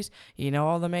stories. You know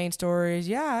all the main stories.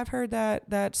 Yeah, I've heard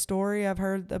that story. I've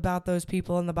heard about those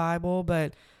people in the Bible,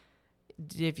 but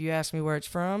if you ask me where it's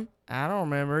from, I don't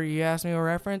remember. You ask me a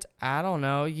reference, I don't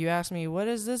know. You ask me, what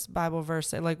does this Bible verse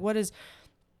say? Like, what is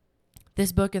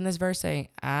this book and this verse say?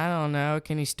 I don't know.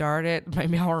 Can you start it?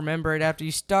 Maybe I'll remember it after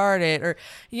you start it. Or,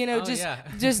 you know,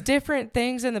 just different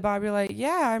things in the Bible. You're like,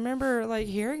 yeah, I remember like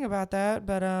hearing about that,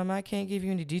 but I can't give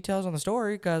you any details on the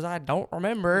story because I don't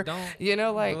remember. You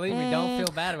know, like, believe me, don't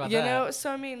feel bad about that. You know, so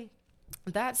I mean,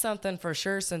 that's something for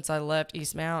sure since I left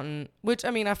East Mountain, which,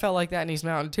 I mean, I felt like that in East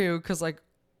Mountain too, because like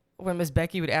when Miss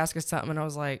Becky would ask us something and I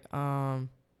was like,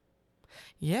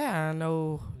 yeah, I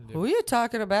know who you're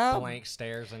talking about. Blank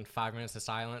stares and 5 minutes of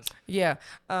silence. Yeah.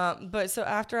 But so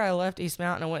after I left East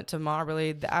Mountain and went to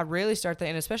Moberly, I really started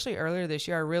thinking, especially earlier this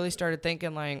year, I really started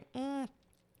thinking like, I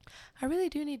really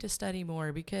do need to study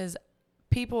more, because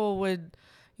people would,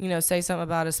 you know, say something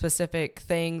about a specific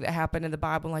thing that happened in the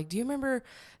Bible. Like, do you remember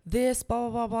this, blah, blah,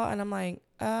 blah, blah? And I'm like,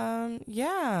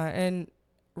 yeah. And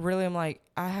really, I'm like,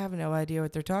 I have no idea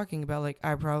what they're talking about. Like,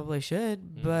 I probably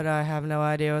should, but I have no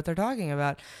idea what they're talking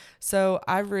about. So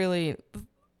I've really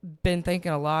been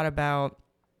thinking a lot about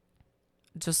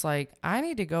just like, I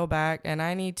need to go back and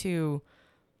I need to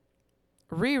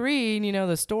reread, you know,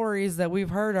 the stories that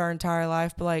we've heard our entire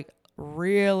life, but like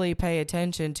really pay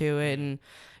attention to it. And,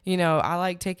 you know, I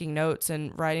like taking notes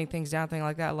and writing things down, things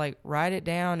like that. Like, write it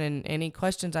down, and any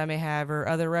questions I may have or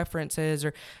other references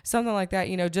or something like that,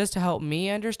 you know, just to help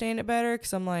me understand it better.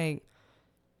 Because I'm like,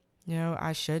 you know,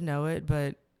 I should know it,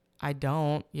 but I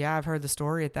don't. Yeah, I've heard the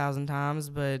story 1,000 times,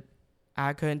 but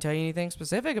I couldn't tell you anything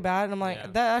specific about it. And I'm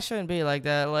like, that I shouldn't be like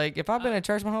that. Like, if I've been in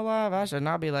church my whole life, I should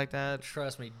not be like that.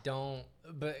 Trust me, don't.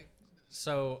 But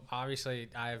so obviously,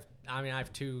 I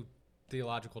have 2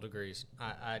 theological degrees.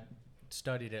 I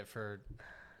studied it for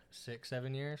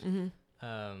 6-7 years.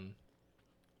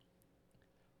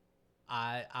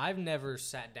 I've never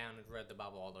sat down and read the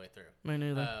Bible all the way through. Me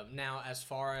neither. Now as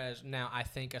far as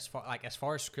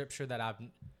scripture that I've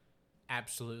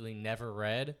absolutely never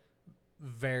read,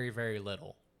 very, very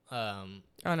little. Oh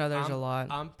no, there's a lot.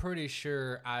 I'm pretty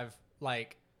sure I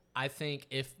think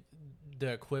if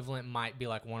the equivalent might be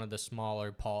like one of the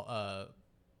smaller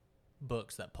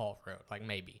books that Paul wrote, like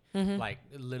maybe, Mm-hmm. like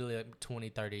literally like 20,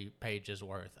 30 pages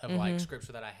worth of like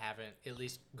scripture that I haven't at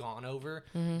least gone over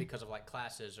because of like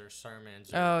classes or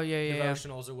sermons or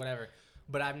devotionals or whatever.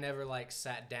 But I've never like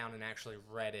sat down and actually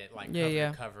read it like cover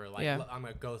to cover. Like I'm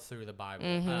gonna go through the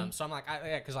Bible. So I'm like,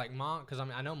 because like mom, because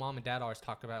I know mom and dad always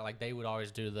talked about it, like they would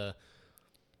always do the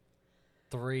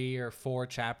 3 or 4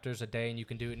 chapters a day, and you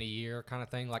can do it in a year kind of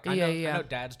thing. Like I know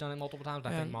dad's done it multiple times. I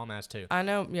think mom has too. I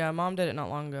know. Yeah, mom did it not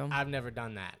long ago. I've never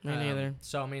done that. Me neither.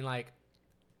 So I mean, like,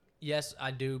 yes,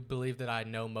 I do believe that I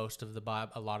know most of the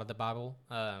Bible, a lot of the Bible,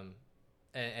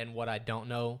 and what I don't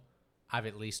know, I've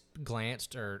at least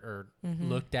glanced or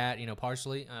looked at,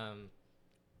 partially.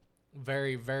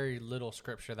 Very, very little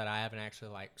scripture that I haven't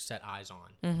actually like set eyes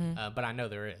on, but I know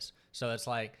there is. So it's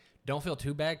like, don't feel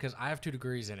too bad because I have 2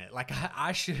 degrees in it. Like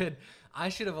I should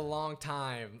have a long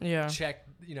time check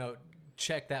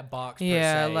that box.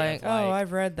 Yeah, per se like, of,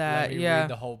 I've read that. let me read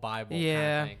the whole Bible.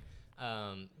 Yeah. Kind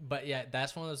of thing. But yeah,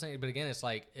 that's one of those things. But again, it's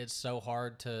like it's so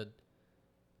hard to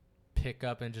pick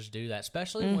up and just do that,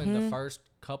 especially when the first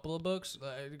couple of books,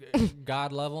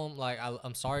 God love them. Like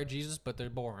I'm sorry, Jesus, but they're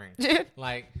boring.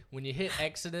 Like when you hit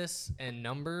Exodus and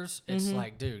Numbers, it's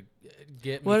like, dude,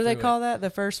 get me. What do they through call it. that?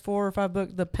 The first 4 or 5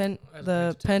 books, the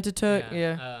Pentateuch.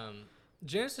 Yeah.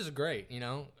 Genesis is great.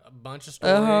 A bunch of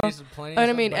stories, plenty. And I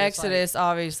of mean stuff, but it's Exodus,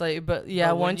 obviously, but yeah,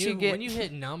 but once you get when you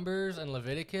hit Numbers and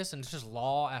Leviticus, and it's just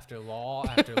law after law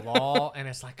after law, and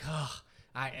it's like,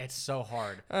 it's so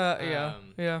hard.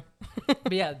 yeah.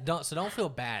 But yeah, don't feel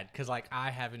bad because like I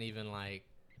haven't even like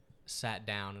sat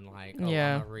down and like I'm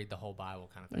gonna read the whole Bible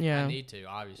kind of thing. Yeah. I need to,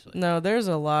 obviously. No, there's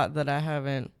a lot that I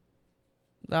haven't.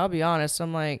 I'll be honest.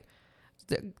 I'm like,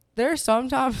 there's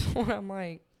sometimes where I'm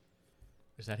like,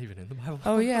 is that even in the Bible?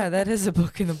 oh yeah, that is a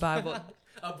book in the Bible.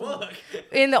 A book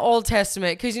in the Old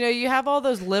Testament, because you have all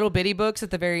those little bitty books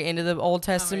at the very end of the Old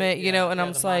Testament, and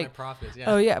I'm just like, prophets,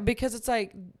 oh yeah, because it's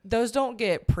like those don't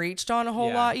get preached on a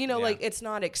whole lot, like it's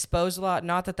not exposed a lot.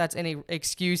 Not that that's any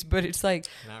excuse, but it's like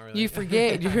you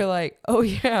forget. You're like, oh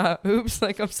yeah, oops,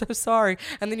 like I'm so sorry,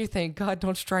 and then you think, God,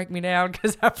 don't strike me down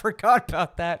because I forgot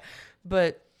about that.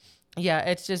 But yeah,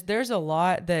 it's just there's a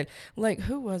lot that, like,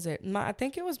 who was it? I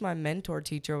think it was my mentor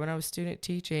teacher when I was student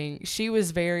teaching.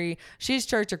 She's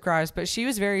Church of Christ, but she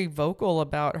was very vocal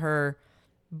about her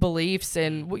beliefs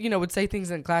and, would say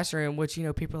things in the classroom, which,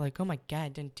 people are like, oh my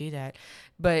God, didn't do that.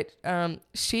 But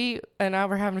she and I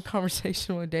were having a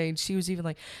conversation one day, and she was even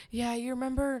like, yeah, you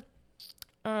remember,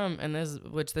 and this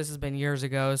has been years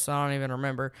ago, so I don't even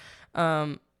remember,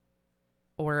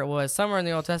 where it was somewhere in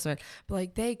the Old Testament, but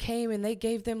like they came and they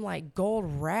gave them like gold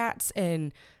rats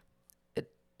and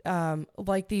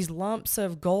like these lumps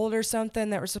of gold or something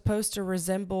that were supposed to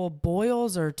resemble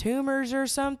boils or tumors or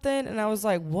something. And I was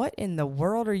like, what in the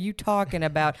world are you talking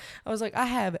about? I was like, I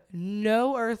have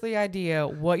no earthly idea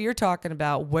what you're talking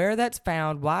about, where that's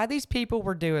found, why these people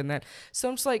were doing that. So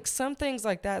I'm just like, some things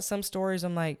like that, some stories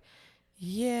I'm like,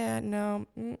 yeah, no,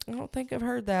 I don't think I've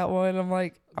heard that one. I'm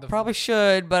like, I probably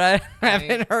should, but I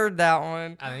haven't heard that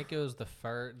one. I think it was the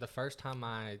first time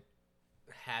I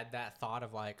had that thought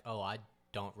of like, oh, I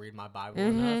don't read my Bible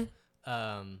enough.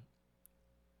 I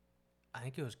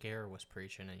think it was Gare was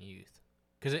preaching in youth,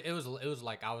 because it was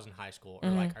like I was in high school or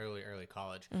like early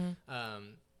college,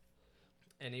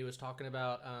 and he was talking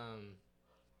about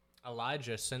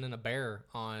Elijah sending a bear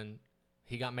on.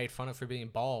 He got made fun of for being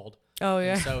bald. Oh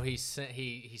yeah. And so he sent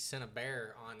a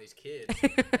bear on these kids,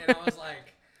 and I was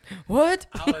like, what?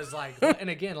 I was like, and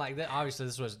again, like that. Obviously,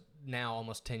 this was now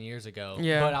almost 10 years ago.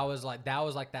 Yeah. But I was like, that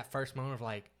was like that first moment of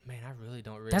like, man, I really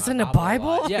don't read. That's my in the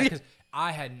Bible. Bible? Yeah, because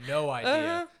I had no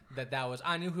idea that was.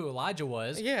 I knew who Elijah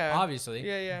was. Yeah. Obviously.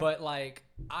 Yeah. But like,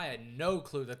 I had no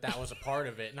clue that was a part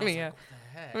of it, and I was like,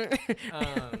 what the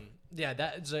heck?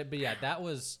 But yeah, that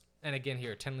was. And again,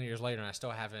 here 10 years later, and I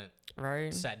still haven't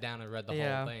sat down and read the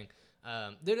whole thing.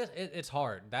 Dude, it's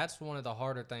hard. That's one of the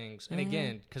harder things. And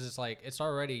again, because it's like, it's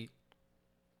already,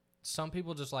 some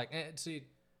people just like, see,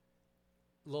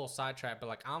 little sidetrack, but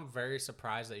like, I'm very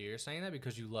surprised that you're saying that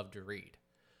because you love to read.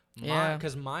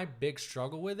 Because my big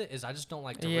struggle with it is I just don't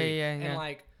like to read. And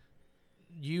like,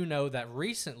 that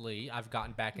recently I've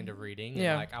gotten back into reading.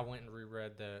 And like, I went and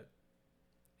reread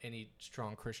Any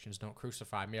Strong Christians Don't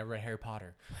Crucify Me. I read Harry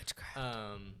Potter. Witchcraft.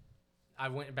 I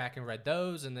went back and read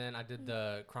those, and then I did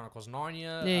the Chronicles of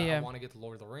Narnia. I want to get the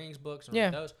Lord of the Rings books and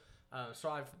read those. So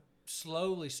I've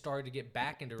slowly started to get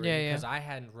back into reading because I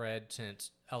hadn't read since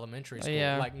elementary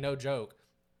school. Like, no joke.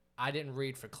 I didn't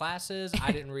read for classes.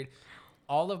 I didn't read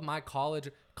all of my college.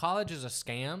 College is a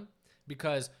scam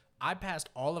because I passed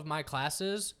all of my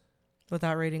classes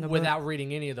Without reading a book? Without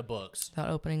reading any of the books. Without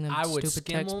opening them I would stupid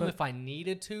skim textbook? them if I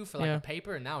needed to for like a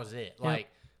paper, and that was it. Like,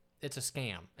 it's a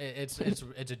scam. It's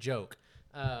a joke.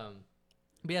 But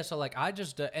yeah, so like I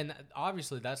just and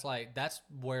obviously that's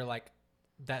where like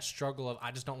that struggle of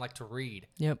I just don't like to read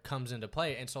comes into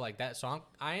play, and so like that. So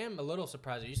I am a little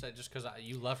surprised that you said just because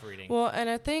you love reading. Well, and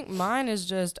I think mine is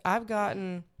just I've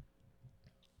thought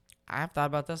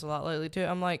about this a lot lately too.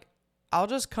 I'm like, I'll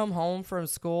just come home from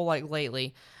school like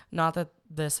lately. Not that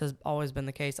this has always been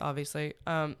the case, obviously.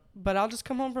 But I'll just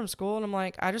come home from school and I'm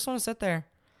like, I just want to sit there.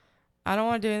 I don't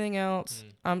want to do anything else.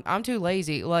 I'm too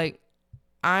lazy. Like,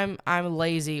 I'm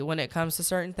lazy when it comes to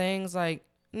certain things. Like,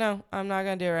 no, I'm not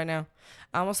gonna do it right now.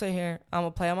 I'm gonna sit here. I'm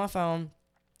gonna play on my phone.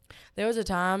 There was a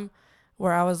time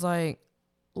where I was like,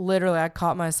 literally, I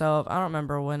caught myself. I don't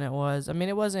remember when it was. I mean,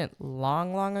 it wasn't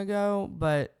long ago,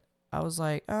 but I was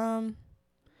like,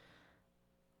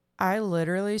 I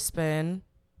literally spend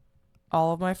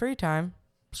all of my free time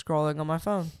scrolling on my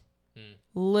phone.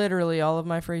 Literally all of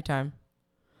my free time.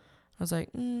 I was like,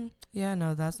 yeah,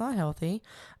 no, that's not healthy.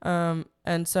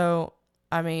 And so,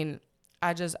 I mean,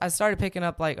 I started picking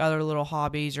up like other little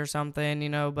hobbies or something, you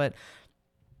know, but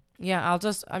yeah,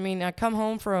 I come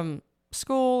home from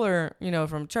school or, you know,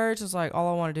 from church. It's like,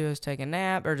 all I want to do is take a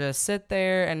nap or just sit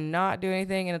there and not do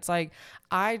anything. And it's like,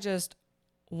 I just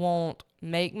won't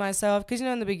make myself, because, you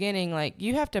know, in the beginning, like,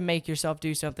 you have to make yourself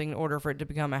do something in order for it to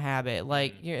become a habit.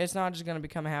 Like, it's not just going to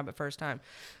become a habit first time.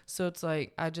 So it's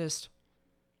like,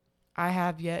 I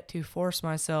have yet to force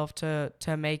myself to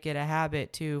make it a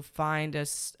habit, to find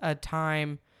a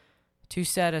time to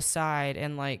set aside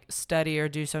and like study or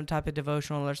do some type of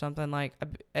devotional or something, like,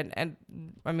 and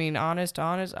I mean, honest,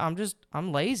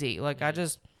 I'm lazy. Like, I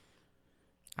don't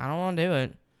want to do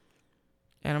it.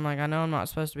 And I'm like, I know I'm not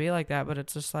supposed to be like that, but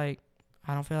it's just like,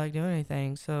 I don't feel like doing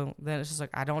anything. So then it's just like,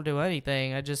 I don't do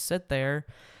anything. I just sit there.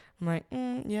 I'm like,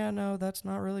 yeah, no, that's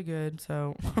not really good.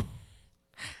 So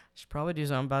should probably do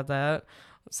something about that.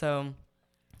 So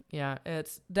yeah,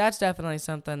 that's definitely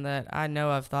something that I know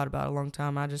I've thought about a long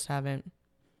time. I just haven't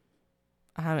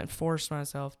forced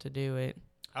myself to do it.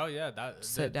 Oh yeah,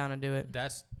 sit down and do it.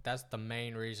 That's the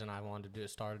main reason I wanted to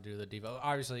start to do the Devo.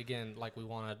 Obviously, again, like, we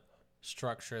want to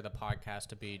structure the podcast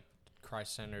to be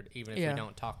Christ-centered, even if we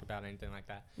don't talk about anything like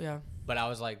that. Yeah. But I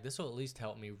was like, this will at least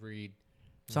help me read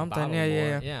something.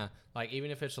 Yeah. Like,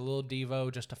 even if it's a little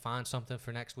Devo, just to find something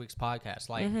for next week's podcast.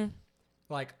 Like,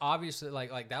 like, obviously,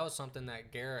 like that was something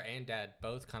that Garrett and Dad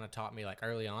both kind of taught me, like,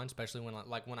 early on, especially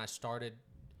when I started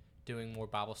doing more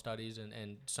Bible studies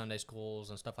and Sunday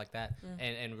schools and stuff like that,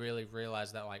 and really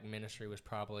realized that, like, ministry was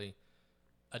probably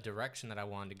a direction that I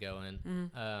wanted to go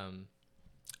in.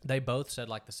 They both said,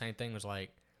 like, the same thing, was like,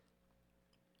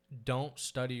 don't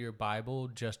study your Bible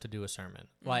just to do a sermon.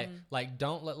 Like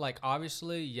don't let, like,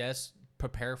 obviously, yes,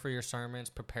 prepare for your sermons,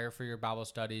 prepare for your Bible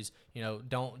studies. You know,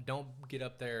 don't get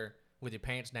up there with your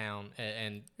pants down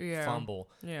and fumble.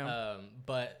 Yeah.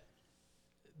 But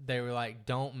they were like,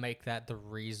 don't make that the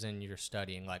reason you're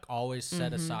studying. Like, always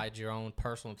set aside your own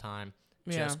personal time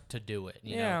just to do it.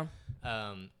 You know?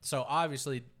 So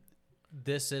obviously,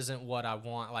 this isn't what I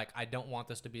want. Like, I don't want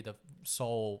this to be the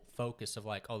sole focus of,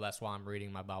 like, oh, that's why I'm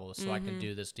reading my Bible, so I can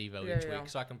do this Devo each week,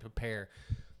 so I can prepare.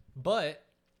 But,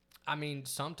 I mean,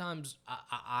 sometimes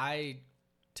I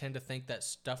tend to think that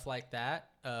stuff like that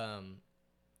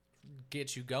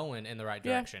gets you going in the right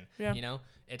direction. Yeah. You know?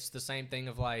 It's the same thing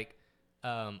of, like,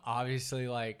 obviously,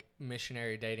 like,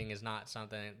 missionary dating is not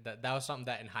something that was something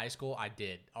that in high school I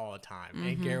did all the time.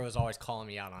 And Gary was always calling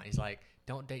me out on it. He's like,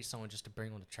 don't date someone just to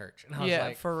bring them to church. And I was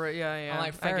like, I'm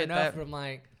like, fair enough. But I'm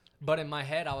like, but in my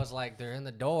head, I was like, they're in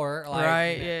the door. Like,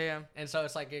 right. Yeah. And so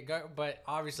it's like, but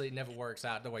obviously it never works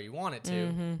out the way you want it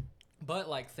to. But,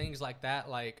 like, things like that,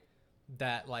 like,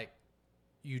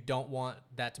 you don't want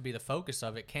that to be the focus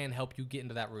of it, can help you get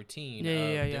into that routine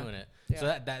of doing it. Yeah.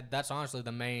 So that's honestly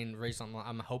the main reason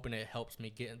I'm hoping it helps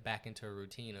me get back into a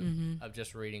routine of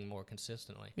just reading more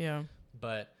consistently. Yeah.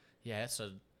 But yeah,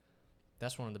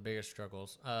 that's one of the biggest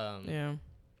struggles. But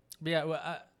yeah,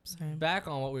 well, back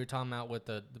on what we were talking about with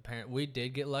the parent, we did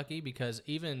get lucky, because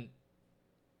even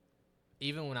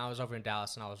when I was over in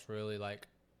Dallas and I was really, like,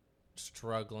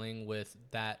 struggling with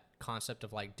that concept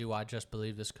of, like, do I just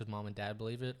believe this because Mom and Dad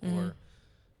believe it, or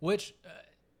which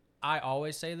I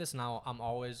always say this, and I'm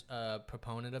always a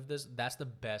proponent of this. That's the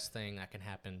best thing that can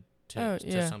happen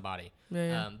to somebody,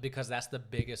 because that's the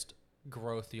biggest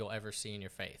growth you'll ever see in your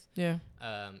faith.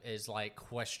 Is, like,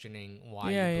 questioning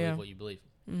why you believe what you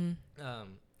believe.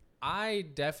 I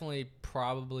definitely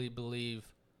probably believe.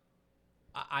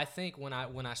 I think when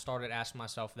I started asking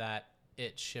myself that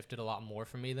it shifted a lot more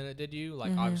for me than it did you.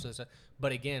 Like obviously,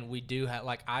 but again, we do have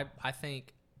like I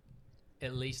think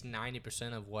at least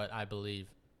 90% of what I believe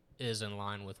is in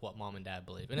line with what mom and dad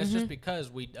believe, and it's just because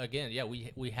we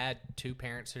had two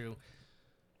parents who,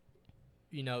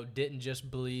 you know, didn't just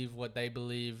believe what they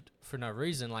believed for no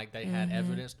reason. Like they had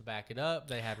evidence to back it up.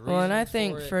 They had reasons. Well, and I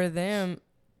think for it. for them,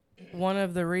 one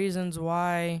of the reasons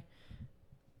why,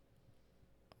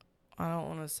 I don't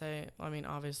want to say, I mean,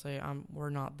 obviously we're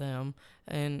not them,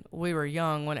 and we were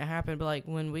young when it happened, but like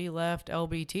when we left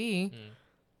LBT,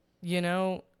 you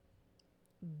know,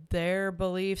 their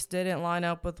beliefs didn't line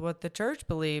up with what the church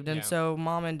believed. And so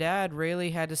mom and dad really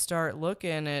had to start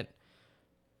looking at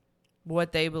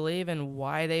what they believe and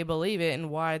why they believe it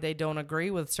and why they don't agree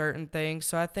with certain things.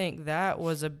 So I think that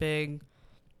was a big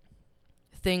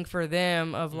thing for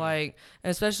them of like,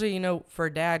 especially, you know, for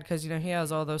dad, because, you know, he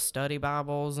has all those study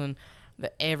Bibles and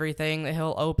everything that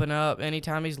he'll open up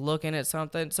anytime he's looking at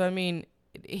something. So, I mean,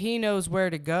 he knows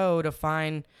where to go to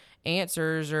find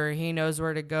answers, or he knows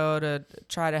where to go to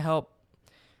try to help,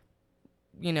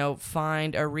 you know,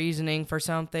 find a reasoning for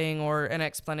something or an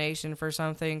explanation for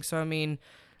something. So, I mean,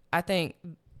 I think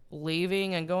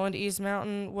leaving and going to East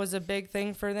Mountain was a big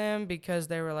thing for them, because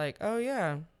they were like, oh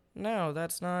yeah, no,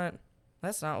 that's not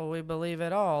what we believe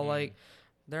at all. Like,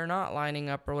 they're not lining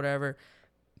up or whatever.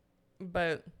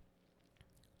 But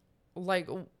like,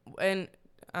 and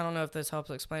I don't know if this helps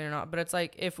explain or not, but it's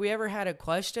like, if we ever had a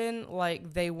question,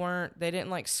 like they didn't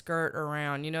like skirt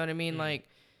around, you know what I mean? Like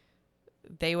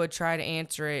they would try to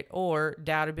answer it, or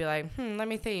dad would be like, let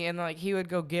me think. And like, he would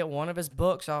go get one of his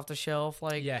books off the shelf.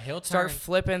 Like, he'll start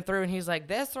flipping through, and he's like,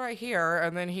 this right here.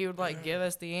 And then he would like give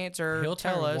us the answer. He'll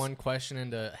tell turn us one question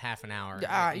into half an hour.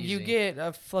 You get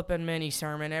a flipping mini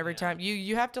sermon every time.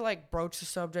 You have to like broach the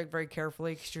subject very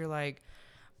carefully, because you're like,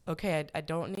 okay, I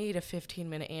don't need a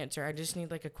 15-minute answer. I just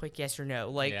need like a quick yes or no.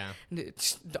 Like,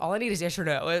 all I need is yes or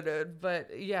no.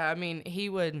 But yeah, I mean, he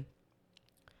would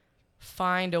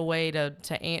find a way to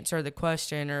answer the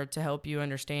question or to help you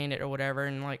understand it or whatever.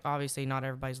 And like, obviously not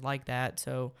everybody's like that.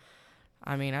 So,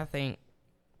 I mean, I think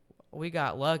we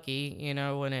got lucky, you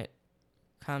know, when it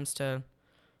comes to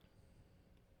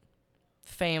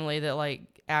family that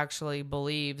like actually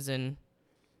believes and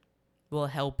will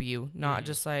help you, not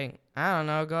just like, I don't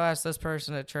know, go ask this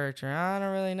person at church, or I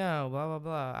don't really know, blah, blah,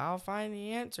 blah. I'll find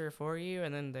the answer for you.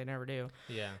 And then they never do.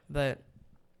 Yeah. But,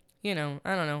 you know,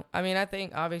 I don't know. I mean, I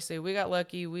think obviously we got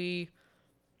lucky. We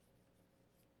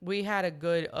had a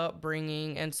good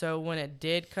upbringing. And so when it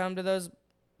did come to those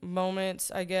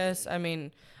moments, I guess, I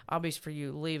mean, obviously for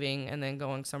you leaving and then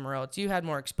going somewhere else, you had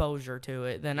more exposure to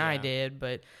it than I did.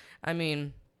 But, I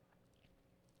mean,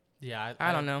 yeah,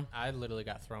 I don't know. I literally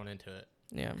got thrown into it.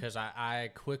 Yeah. Because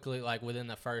I quickly, like within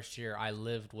the first year, I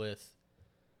lived with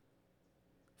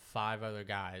 5 other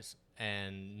guys,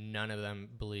 and none of them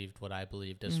believed what I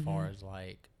believed as far as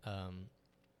like,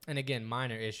 and again,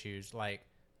 minor issues. Like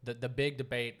the big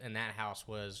debate in that house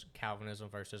was Calvinism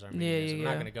versus Arminianism. I'm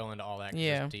not going to go into all that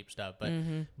because it's deep stuff,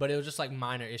 but it was just like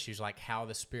minor issues, like how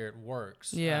the Spirit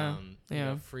works. You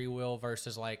know, free will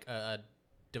versus like a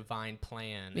divine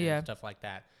plan and stuff like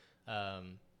that.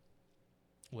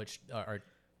 Which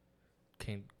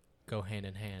can go hand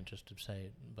in hand, just to say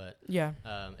it. But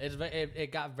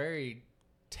it got very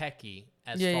techie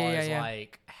as far as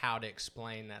like how to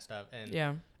explain that stuff.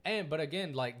 And but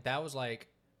again, like that was like,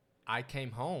 I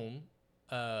came home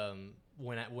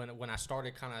when I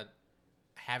started kind of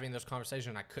having those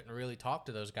conversations. I couldn't really talk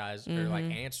to those guys or like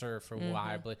answer for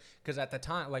why I believe, because at the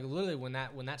time, like literally when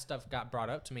that stuff got brought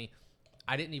up to me,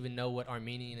 I didn't even know what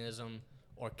Arminianism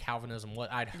or Calvinism,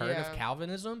 what I'd heard of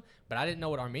Calvinism, but I didn't know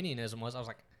what Arminianism was. I was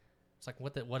like, it's like,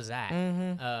 what is that?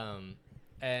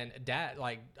 And dad,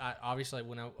 like, obviously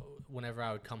whenever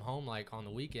I would come home, like on the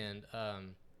weekend,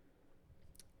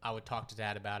 I would talk to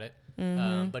dad about it.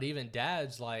 But even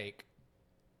dad's like,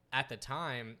 at the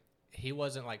time, he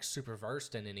wasn't like super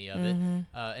versed in any of it.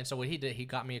 And so what he did, he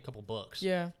got me a couple books.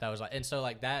 That was like, and so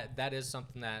like that is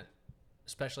something that,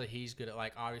 especially he's good at,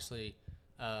 like, obviously,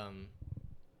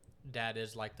 dad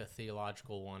is like the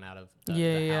theological one out of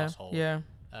the household.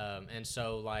 And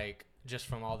so like, just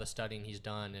from all the studying he's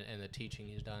done and the teaching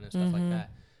he's done and stuff like that.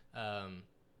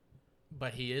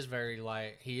 But he is very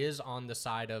like, he is on the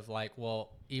side of like,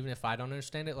 well, even if I don't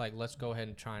understand it, like, let's go ahead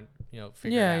and try and, you know,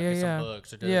 figure it out, get some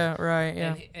books or do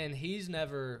this. And he's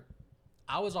never,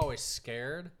 I was always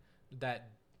scared that,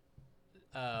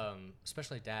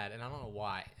 especially dad, and I don't know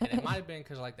why. And it might have been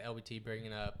because like the LBT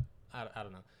bringing up, I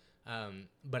don't know.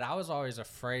 But I was always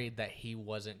afraid that he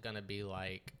wasn't going to be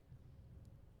like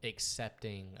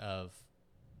accepting of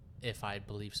if I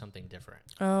believe something different.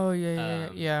 Oh,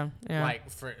 yeah. Like,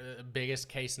 for biggest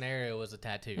case scenario was the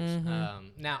tattoos.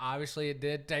 Now, obviously, it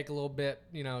did take a little bit,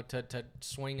 to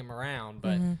swing him around,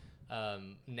 but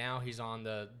now he's on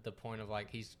the point of, like,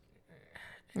 he's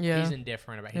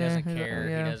indifferent about it. He doesn't care.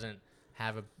 He doesn't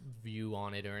have a view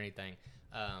on it or anything.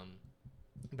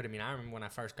 But, I mean, I remember when I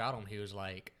first got him, he was,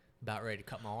 like, about ready to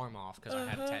cut my arm off because I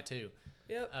had a tattoo.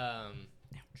 Yep.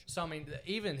 So, I mean,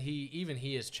 even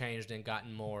he has changed and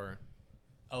gotten more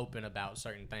open about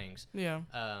certain things. Yeah.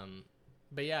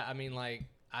 But yeah, I mean, like,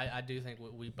 I do think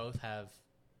we both have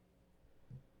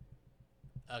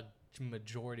a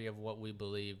majority of what we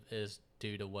believe is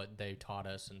due to what they taught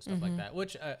us and stuff like that,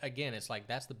 which again, it's like,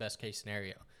 that's the best case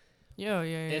scenario.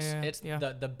 It's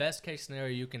the best case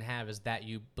scenario you can have is that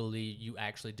you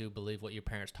actually do believe what your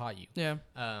parents taught you. Yeah.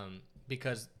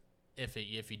 Because if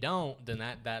you don't, then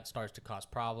that starts to cause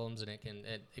problems, and it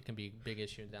can be a big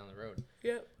issue down the road.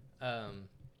 Yep.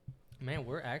 Man,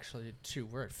 we're at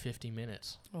 50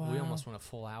 minutes. Wow. We almost went a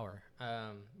full hour.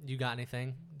 You got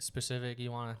anything specific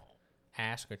you want to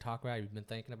ask or talk about? You've been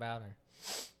thinking about, or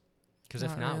because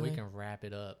if not, we can wrap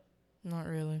it up. Not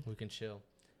really. We can chill.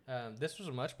 This was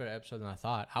a much better episode than I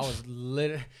thought. I was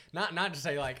not to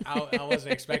say like I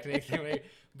wasn't expecting anything,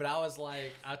 but I was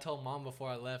like, I told Mom before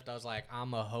I left, I was like,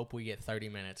 I'm a hope we get 30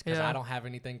 minutes because I don't have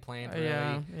anything planned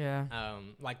really. Yeah.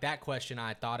 Like that question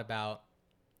I thought about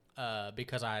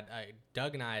because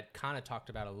Doug and I had kind of talked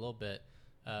about it a little bit,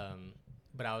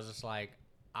 but I was just like,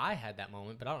 I had that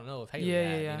moment, but I don't know if Hailey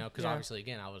had, because obviously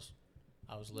again I was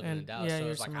living in Dallas, so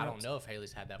it's like I don't know if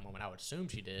Hailey's had that moment. I would assume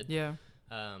she did. Yeah.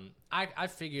 I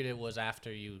figured it was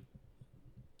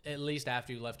at least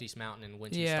after you left East Mountain and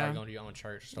when you started going to your own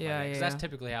church. Stuff like that. Because that's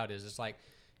typically how it is. It's like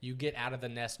you get out of the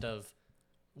nest of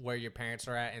where your parents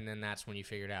are at, and then that's when you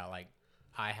figure it out. Like,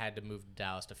 I had to move to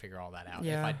Dallas to figure all that out.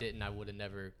 Yeah. If I didn't, I would have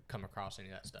never come across any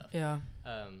of that stuff. Yeah.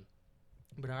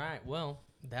 But all right, well,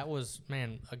 that was,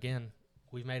 man, again,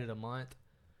 we've made it a month.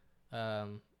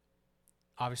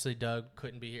 Obviously, Doug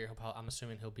couldn't be here. I'm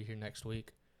assuming he'll be here next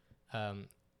week.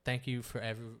 Thank you for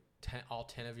all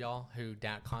 10 of y'all who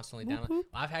constantly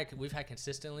download. We've had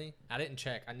consistently. I didn't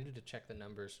check. I needed to check the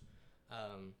numbers.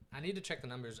 I need to check the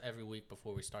numbers every week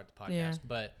before we start the podcast.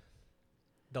 But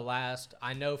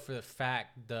I know for the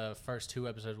fact the first 2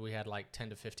 episodes we had like 10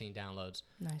 to 15 downloads.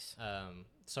 Nice.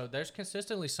 So there's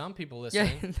consistently some people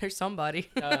listening. Yeah, there's somebody.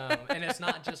 And it's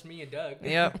not just me and Doug.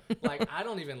 Yep. Like, I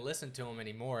don't even listen to them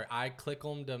anymore. I click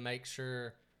them to make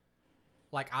sure.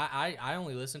 Like, I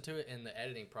only listen to it in the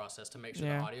editing process to make sure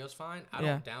the audio's fine. I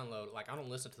don't download. Like, I don't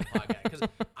listen to the podcast because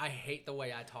I hate the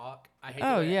way I talk. I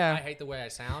hate the way I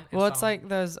sound. Well, it's like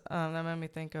those, that made me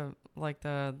think of, like,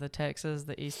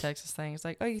 the East Texas thing. It's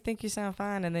like, oh, you think you sound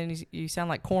fine, and then you sound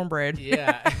like cornbread.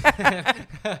 Yeah.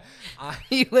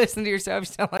 You listen to yourself, you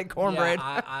sound like cornbread.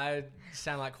 Yeah, I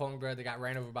sound like cornbread that got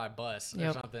ran over by a bus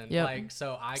or something. Yep. Like,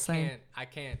 so I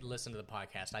can't listen to the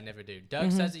podcast. I never do.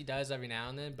 Doug says he does every now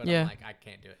and then, but I'm like, I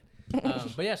can't do it.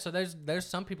 But yeah, so there's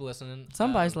some people listening.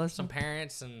 Somebody's listening. Some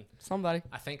parents and somebody.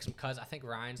 I think some cousins. I think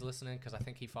Ryan's listening because I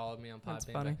think he followed me on Podbean. That's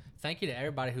funny. Thank you to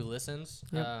everybody who listens.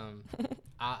 Yep.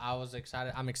 I was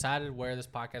excited. I'm excited where this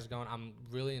podcast is going. I'm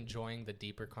really enjoying the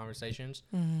deeper conversations.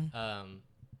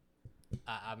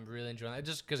 I'm really enjoying it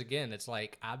just because, again, it's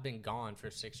like I've been gone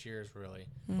for 6 years, really.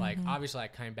 Like, obviously, I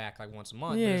came back like once a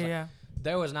month.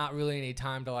 There was not really any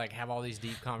time to like have all these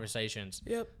deep conversations.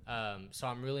 Yep. So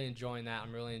I'm really enjoying that.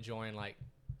 I'm really enjoying like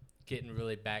getting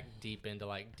really back deep into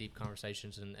like deep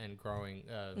conversations and growing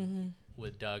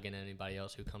with Doug and anybody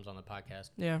else who comes on the podcast.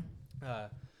 Yeah.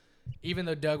 Even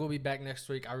though Doug will be back next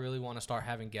week, I really want to start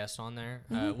having guests on there.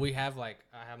 I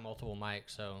have multiple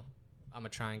mics, so I'm gonna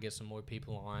try and get some more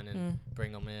people on and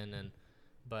bring them in.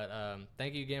 But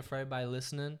thank you again for everybody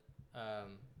listening.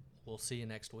 We'll see you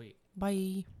next week.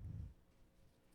 Bye.